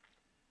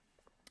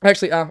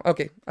 Actually,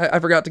 okay, I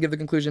forgot to give the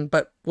conclusion,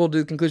 but we'll do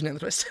the conclusion and the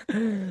twist.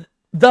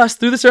 Thus,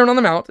 through the Sermon on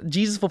the Mount,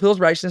 Jesus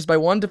fulfills righteousness by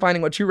 1,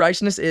 defining what true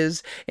righteousness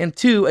is, and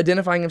 2,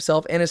 identifying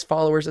himself and his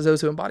followers as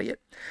those who embody it.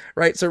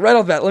 Right? So right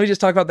off the bat, let me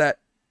just talk about that.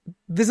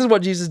 This is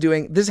what Jesus is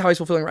doing. This is how he's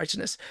fulfilling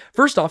righteousness.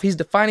 First off, he's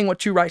defining what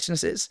true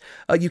righteousness is.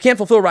 You can't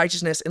fulfill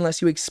righteousness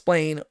unless you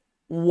explain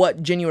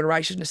what genuine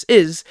righteousness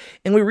is,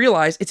 and we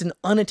realize it's an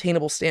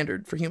unattainable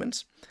standard for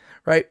humans,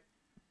 right?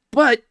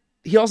 But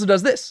he also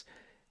does this.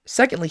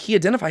 Secondly, he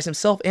identifies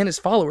himself and his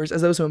followers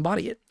as those who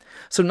embody it.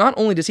 So not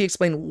only does he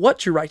explain what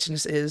true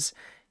righteousness is,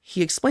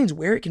 he explains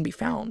where it can be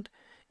found.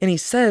 And he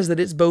says that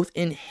it's both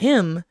in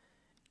him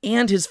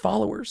and his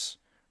followers,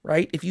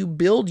 right? If you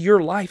build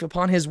your life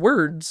upon his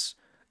words,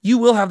 you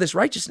will have this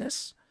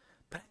righteousness.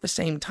 But at the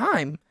same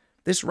time,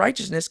 this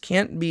righteousness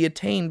can't be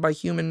attained by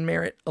human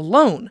merit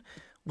alone,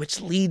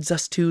 which leads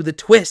us to the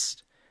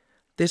twist.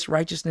 This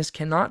righteousness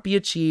cannot be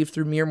achieved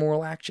through mere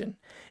moral action.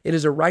 It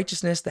is a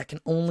righteousness that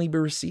can only be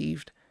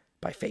received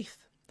by faith.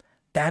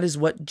 That is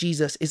what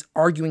Jesus is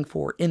arguing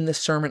for in the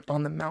Sermon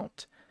on the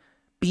Mount.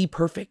 Be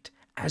perfect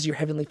as your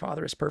heavenly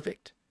Father is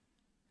perfect.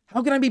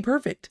 How can I be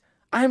perfect?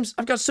 I've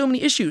got so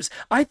many issues.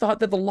 I thought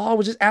that the law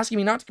was just asking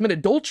me not to commit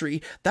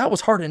adultery. That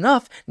was hard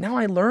enough. Now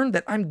I learned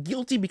that I'm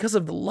guilty because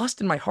of the lust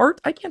in my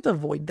heart. I can't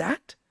avoid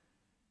that.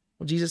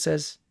 Well, Jesus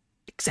says,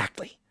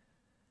 exactly.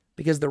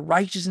 Because the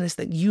righteousness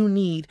that you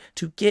need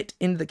to get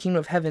into the kingdom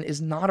of heaven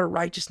is not a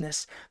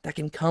righteousness that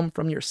can come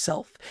from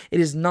yourself. It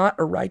is not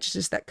a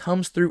righteousness that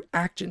comes through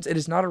actions. It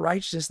is not a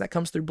righteousness that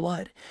comes through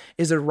blood.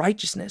 It is a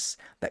righteousness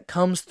that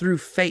comes through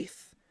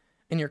faith.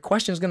 And your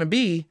question is going to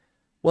be,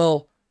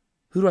 well,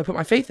 who do I put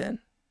my faith in?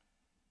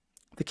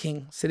 The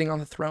King sitting on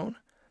the throne,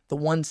 the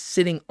one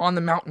sitting on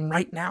the mountain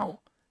right now,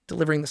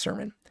 delivering the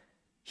sermon.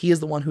 He is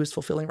the one who is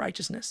fulfilling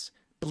righteousness.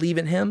 Believe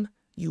in him,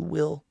 you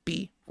will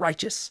be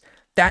righteous.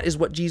 That is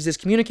what Jesus is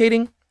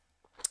communicating.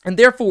 And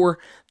therefore,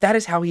 that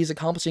is how he is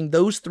accomplishing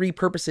those three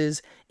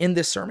purposes in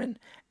this sermon.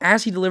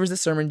 As he delivers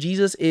this sermon,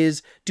 Jesus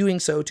is doing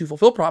so to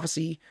fulfill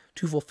prophecy,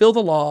 to fulfill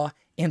the law,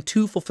 and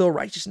to fulfill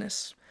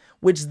righteousness.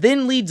 Which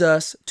then leads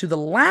us to the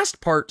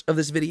last part of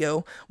this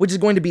video, which is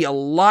going to be a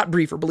lot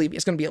briefer. Believe me,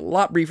 it's going to be a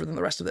lot briefer than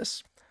the rest of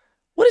this.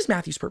 What is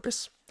Matthew's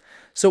purpose?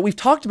 So we've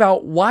talked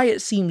about why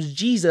it seems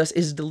Jesus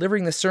is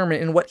delivering the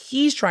sermon and what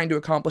he's trying to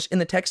accomplish in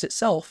the text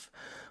itself.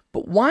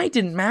 But why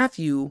didn't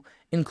Matthew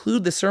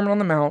include the Sermon on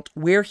the Mount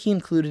where he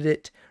included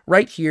it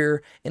right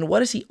here? And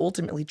what is he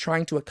ultimately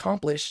trying to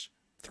accomplish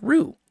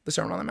through the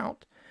Sermon on the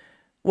Mount?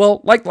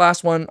 Well, like the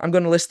last one, I'm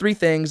going to list three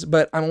things,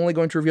 but I'm only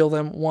going to reveal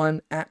them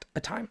one at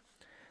a time.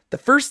 The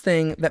first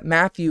thing that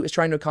Matthew is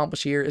trying to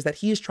accomplish here is that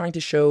he is trying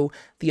to show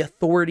the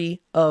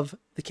authority of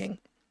the king.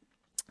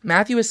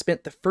 Matthew has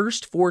spent the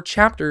first 4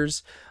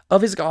 chapters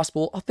of his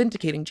gospel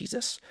authenticating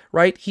Jesus,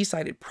 right? He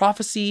cited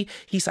prophecy,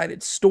 he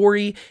cited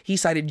story, he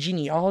cited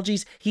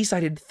genealogies, he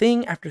cited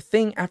thing after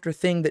thing after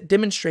thing that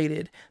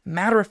demonstrated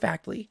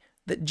matter-of-factly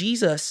that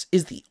Jesus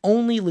is the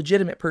only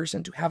legitimate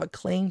person to have a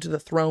claim to the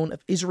throne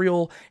of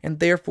Israel and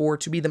therefore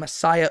to be the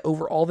Messiah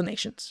over all the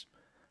nations,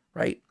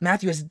 right?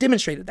 Matthew has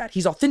demonstrated that.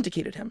 He's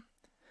authenticated him.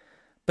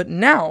 But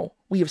now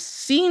we have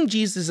seen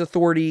Jesus'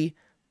 authority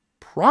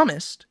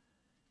promised.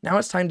 Now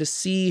it's time to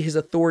see his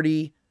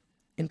authority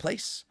in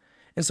place.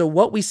 And so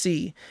what we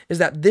see is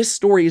that this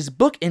story is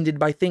bookended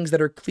by things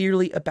that are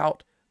clearly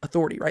about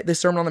authority, right? This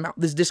Sermon on the Mount,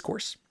 this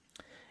discourse.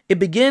 It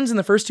begins in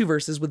the first 2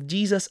 verses with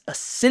Jesus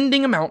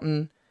ascending a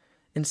mountain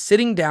and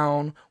sitting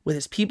down with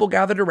his people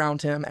gathered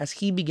around him as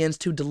he begins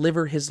to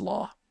deliver his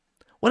law.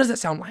 What does that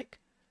sound like?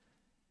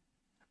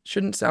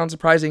 Shouldn't sound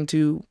surprising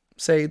to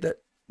say that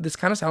this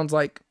kind of sounds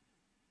like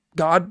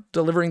God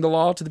delivering the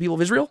law to the people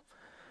of Israel,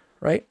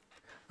 right?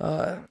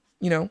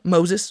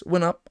 Moses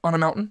went up on a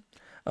mountain.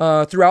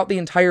 Throughout the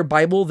entire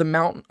Bible, the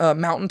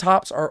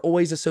mountaintops are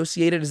always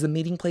associated as the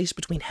meeting place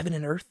between heaven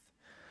and earth,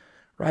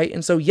 right?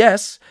 And so,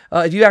 yes,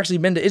 if you've actually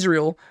been to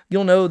Israel,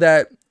 you'll know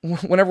that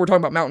whenever we're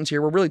talking about mountains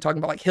here, we're really talking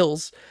about like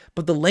hills,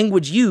 but the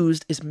language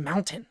used is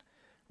mountain,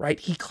 right?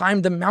 He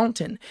climbed the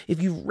mountain.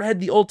 If you've read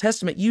the Old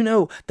Testament, you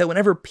know that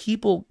whenever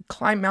people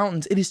climb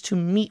mountains, it is to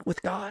meet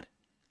with God.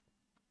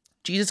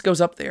 Jesus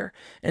goes up there,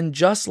 and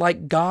just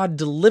like God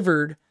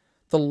delivered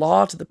the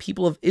law to the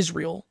people of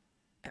Israel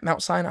at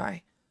Mount Sinai,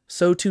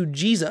 so too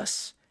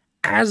Jesus,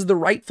 as the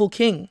rightful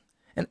king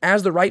and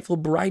as the rightful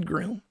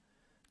bridegroom,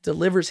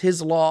 delivers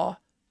his law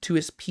to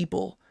his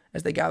people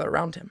as they gather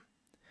around him.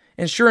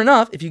 And sure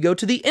enough, if you go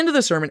to the end of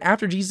the sermon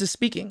after Jesus is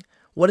speaking,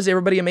 what is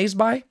everybody amazed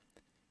by?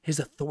 His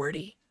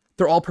authority.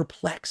 They're all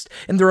perplexed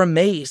and they're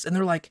amazed and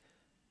they're like,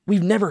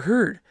 we've never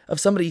heard of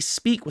somebody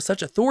speak with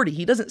such authority.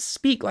 He doesn't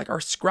speak like our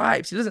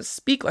scribes. He doesn't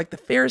speak like the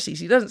Pharisees.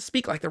 He doesn't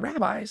speak like the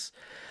rabbis.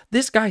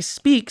 This guy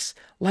speaks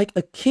like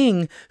a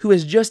king who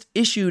has just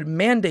issued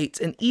mandates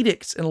and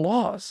edicts and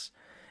laws.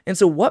 And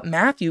so what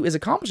Matthew is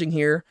accomplishing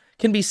here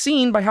can be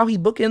seen by how he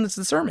bookends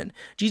the sermon.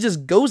 Jesus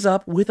goes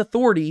up with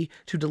authority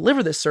to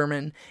deliver this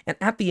sermon, and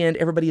at the end,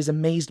 everybody is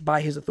amazed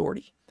by his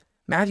authority.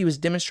 Matthew is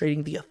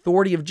demonstrating the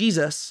authority of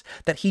Jesus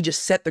that he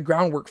just set the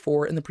groundwork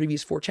for in the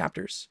previous 4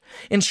 chapters.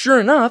 And sure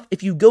enough,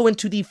 if you go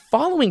into the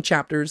following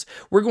chapters,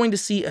 we're going to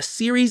see a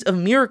series of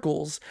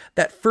miracles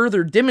that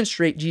further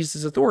demonstrate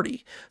Jesus'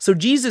 authority. So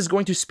Jesus is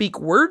going to speak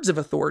words of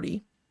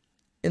authority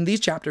in these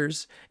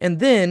chapters, and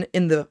then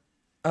in the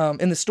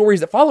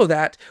stories that follow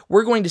that,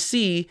 we're going to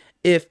see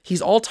if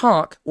he's all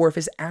talk or if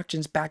his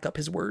actions back up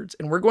his words.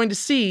 And we're going to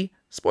see,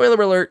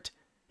 spoiler alert,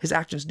 his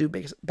actions do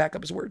back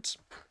up his words.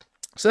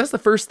 So that's the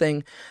first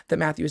thing that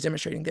Matthew is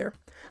demonstrating there.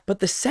 But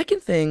the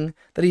second thing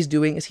that he's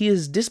doing is he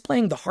is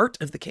displaying the heart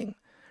of the king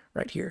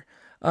right here.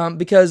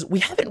 Because we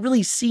haven't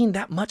really seen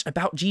that much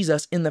about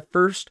Jesus in the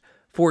first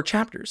 4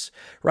 chapters,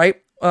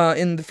 right?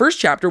 In the first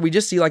chapter, we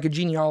just see like a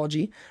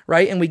genealogy,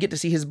 right? And we get to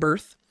see his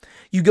birth.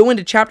 You go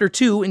into chapter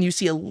 2 and you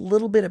see a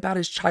little bit about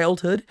his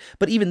childhood,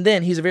 but even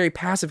then he's a very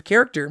passive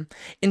character.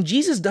 And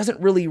Jesus doesn't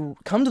really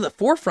come to the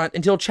forefront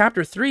until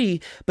chapter 3,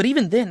 but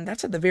even then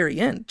that's at the very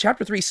end.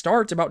 Chapter 3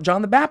 starts about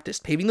John the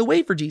Baptist paving the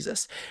way for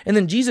Jesus. And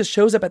then Jesus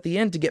shows up at the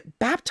end to get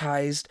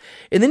baptized.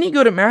 And then you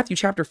go to Matthew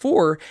chapter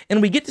 4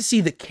 and we get to see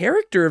the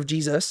character of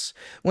Jesus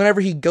whenever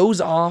he goes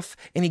off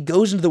and he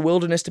goes into the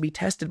wilderness to be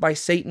tested by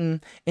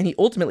Satan and he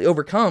ultimately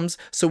overcomes.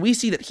 So we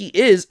see that he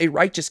is a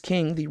righteous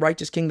king, the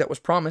righteous king that was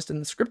promised in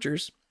the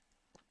scriptures.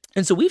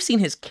 And so we've seen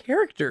his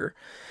character,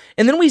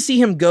 and then we see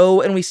him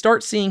go and we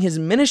start seeing his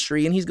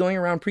ministry and he's going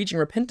around preaching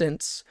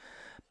repentance,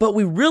 but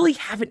we really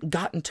haven't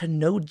gotten to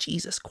know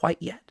Jesus quite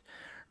yet,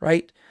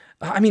 right?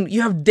 I mean,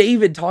 you have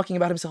David talking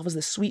about himself as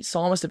the sweet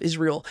psalmist of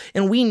Israel,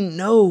 and we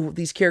know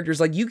these characters.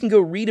 Like you can go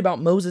read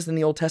about Moses in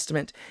the Old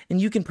Testament and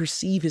you can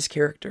perceive his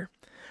character,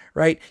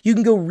 right? You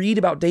can go read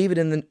about David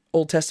in the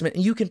Old Testament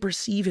and you can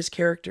perceive his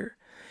character.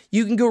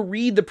 You can go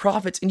read the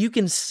prophets and you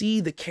can see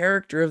the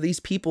character of these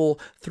people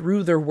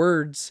through their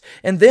words.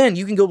 And then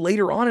you can go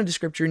later on into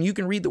scripture and you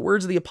can read the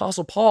words of the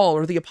Apostle Paul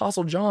or the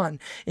Apostle John,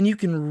 and you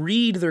can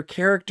read their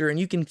character and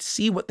you can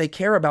see what they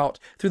care about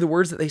through the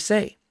words that they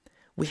say.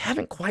 We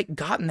haven't quite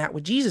gotten that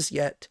with Jesus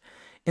yet.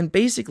 And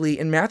basically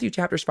in Matthew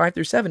chapters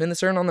 5-7, in the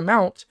Sermon on the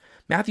Mount,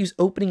 Matthew's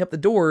opening up the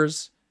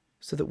doors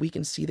so that we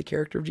can see the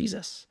character of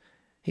Jesus.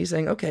 He's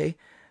saying, okay,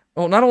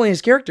 well, not only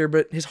his character,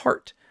 but his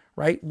heart,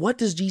 right? What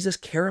does Jesus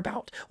care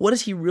about? What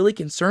is he really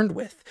concerned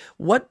with?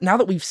 Now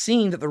that we've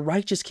seen that the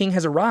righteous king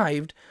has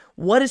arrived,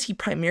 what is he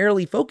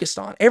primarily focused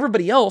on?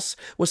 Everybody else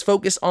was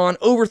focused on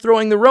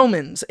overthrowing the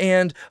Romans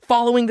and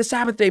following the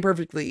Sabbath day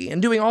perfectly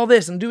and doing all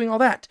this and doing all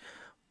that.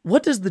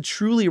 What does the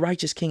truly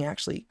righteous king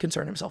actually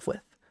concern himself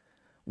with?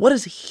 What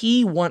does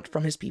he want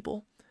from his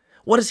people?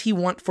 What does he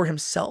want for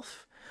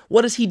himself?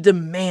 What does he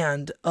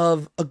demand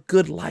of a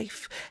good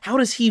life? How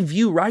does he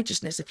view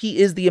righteousness if he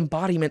is the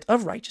embodiment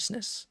of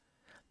righteousness?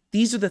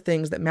 These are the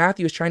things that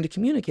Matthew is trying to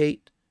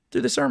communicate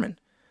through the sermon,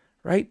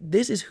 right?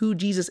 This is who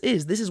Jesus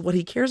is. This is what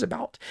he cares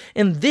about.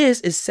 And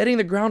this is setting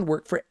the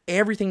groundwork for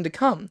everything to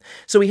come.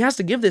 So he has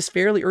to give this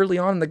fairly early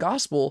on in the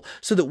gospel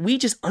so that we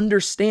just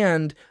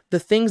understand the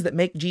things that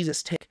make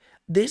Jesus tick.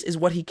 This is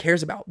what he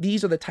cares about.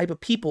 These are the type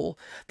of people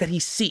that he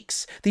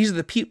seeks. These are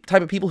the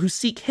type of people who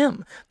seek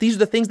him. These are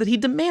the things that he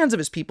demands of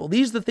his people.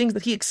 These are the things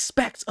that he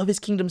expects of his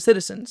kingdom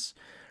citizens,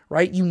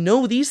 right? You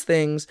know these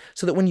things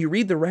so that when you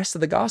read the rest of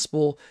the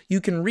gospel,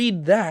 you can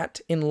read that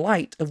in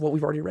light of what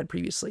we've already read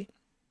previously.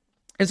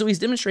 And so he's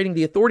demonstrating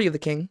the authority of the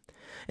king,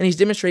 and he's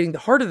demonstrating the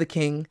heart of the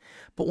king.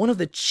 But one of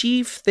the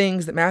chief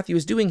things that Matthew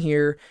is doing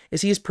here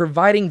is he is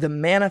providing the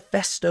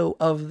manifesto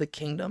of the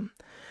kingdom.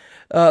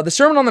 The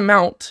Sermon on the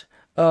Mount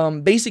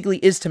basically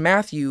is to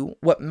Matthew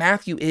what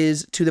Matthew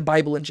is to the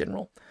Bible in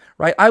general,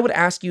 right? I would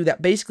ask you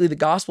that basically the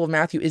Gospel of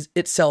Matthew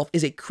itself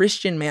is a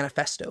Christian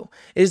manifesto.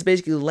 It is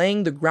basically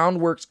laying the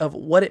groundworks of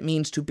what it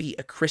means to be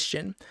a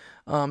Christian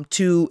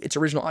to its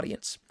original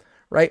audience,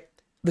 right?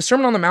 The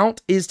Sermon on the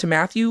Mount is to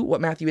Matthew what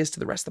Matthew is to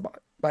the rest of the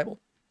Bible.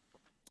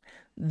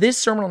 This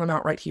Sermon on the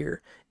Mount right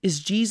here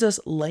is Jesus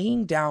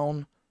laying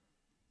down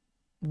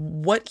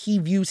what he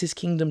views his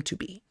kingdom to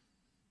be,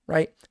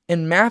 right?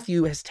 And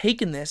Matthew has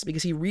taken this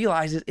because he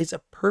realizes it's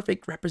a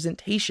perfect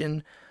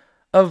representation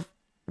of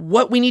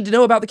what we need to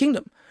know about the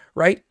kingdom,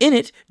 right? In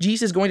it,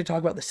 Jesus is going to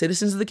talk about the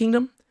citizens of the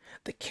kingdom,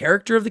 the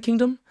character of the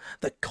kingdom,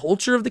 the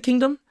culture of the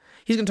kingdom.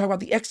 He's going to talk about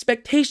the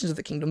expectations of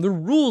the kingdom, the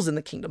rules in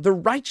the kingdom, the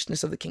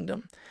righteousness of the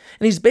kingdom.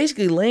 And he's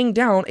basically laying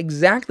down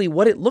exactly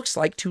what it looks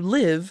like to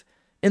live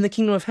in the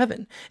kingdom of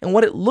heaven and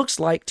what it looks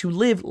like to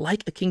live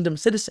like a kingdom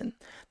citizen.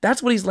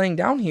 That's what he's laying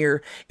down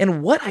here.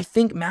 And what I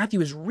think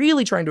Matthew is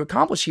really trying to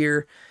accomplish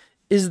here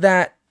is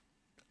that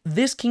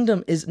this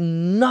kingdom is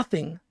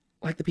nothing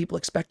like the people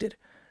expected,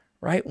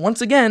 right?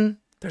 Once again,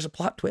 there's a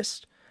plot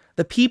twist.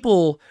 The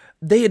people,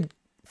 they had,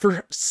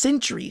 for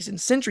centuries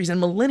and centuries and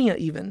millennia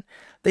even,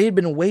 they had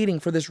been waiting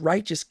for this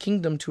righteous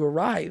kingdom to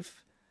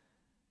arrive.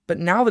 But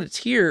now that it's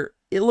here,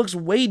 it looks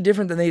way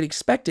different than they'd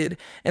expected.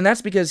 And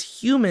that's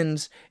because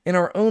humans in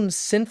our own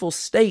sinful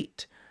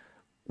state,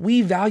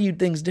 we valued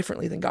things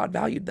differently than God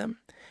valued them.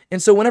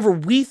 And so whenever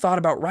we thought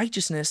about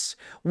righteousness,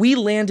 we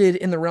landed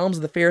in the realms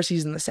of the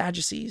Pharisees and the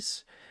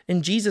Sadducees.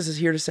 And Jesus is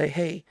here to say,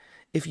 hey,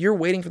 if you're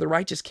waiting for the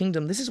righteous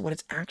kingdom, this is what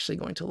it's actually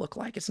going to look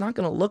like. It's not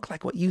going to look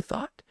like what you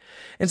thought.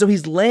 And so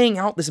he's laying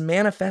out this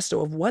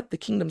manifesto of what the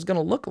kingdom's going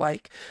to look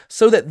like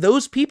so that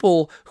those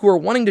people who are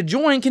wanting to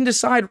join can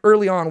decide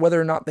early on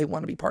whether or not they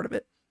want to be part of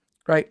it,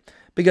 right?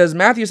 Because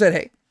Matthew said,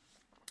 hey,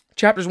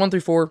 chapters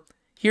 1-4,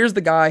 here's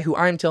the guy who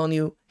I'm telling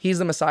you, he's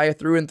the Messiah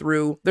through and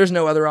through. There's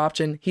no other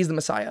option. He's the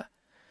Messiah.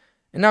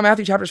 And now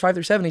Matthew chapters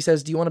 5-7, he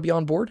says, do you want to be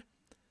on board?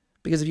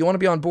 Because if you want to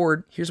be on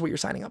board, here's what you're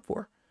signing up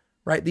for,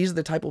 right? These are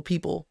the type of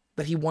people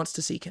that he wants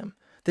to seek him.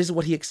 This is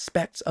what he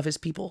expects of his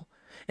people.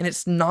 And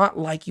it's not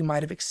like you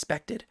might have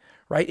expected,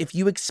 right? If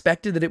you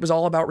expected that it was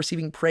all about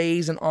receiving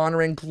praise and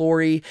honor and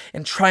glory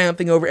and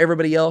triumphing over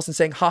everybody else and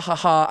saying, ha, ha,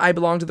 ha, I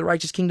belong to the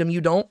righteous kingdom,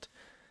 you don't.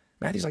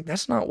 Matthew's like,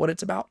 that's not what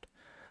it's about.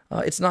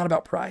 It's not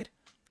about pride.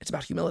 It's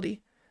about humility.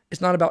 It's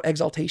not about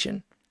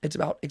exaltation. It's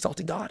about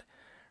exalting God,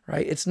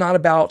 right? It's not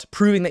about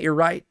proving that you're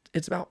right.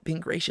 It's about being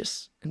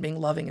gracious and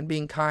being loving and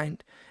being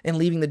kind and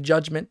leaving the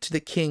judgment to the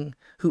king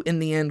who in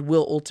the end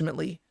will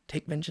ultimately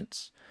take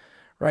vengeance,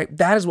 right?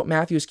 That is what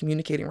Matthew is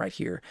communicating right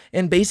here.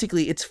 And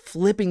basically it's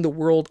flipping the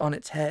world on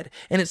its head,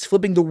 and it's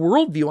flipping the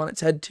worldview on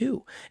its head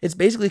too. It's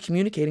basically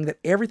communicating that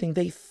everything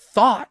they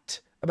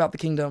thought about the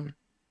kingdom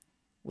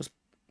was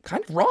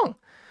kind of wrong.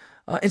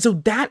 And so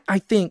that, I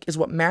think, is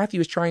what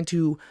Matthew is trying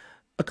to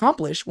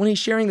accomplish when he's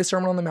sharing the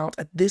Sermon on the Mount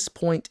at this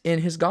point in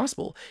his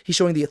gospel. He's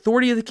showing the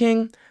authority of the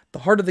king, the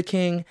heart of the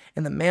king,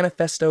 and the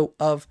manifesto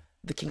of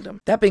the kingdom.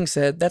 That being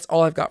said, that's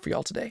all I've got for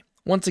y'all today.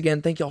 Once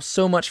again, thank y'all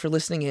so much for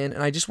listening in,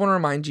 and I just want to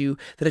remind you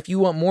that if you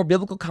want more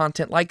biblical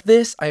content like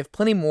this, I have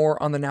plenty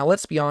more on the Now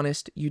Let's Be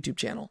Honest YouTube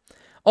channel.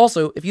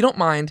 Also, if you don't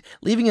mind,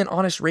 leaving an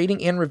honest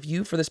rating and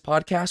review for this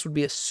podcast would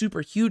be a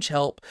super huge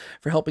help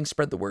for helping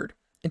spread the word.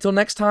 Until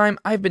next time,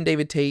 I've been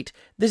David Tate.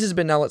 This has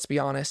been Now Let's Be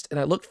Honest, and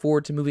I look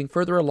forward to moving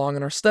further along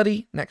in our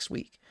study next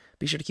week.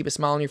 Be sure to keep a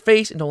smile on your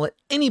face and don't let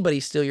anybody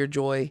steal your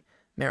joy.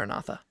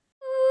 Maranatha.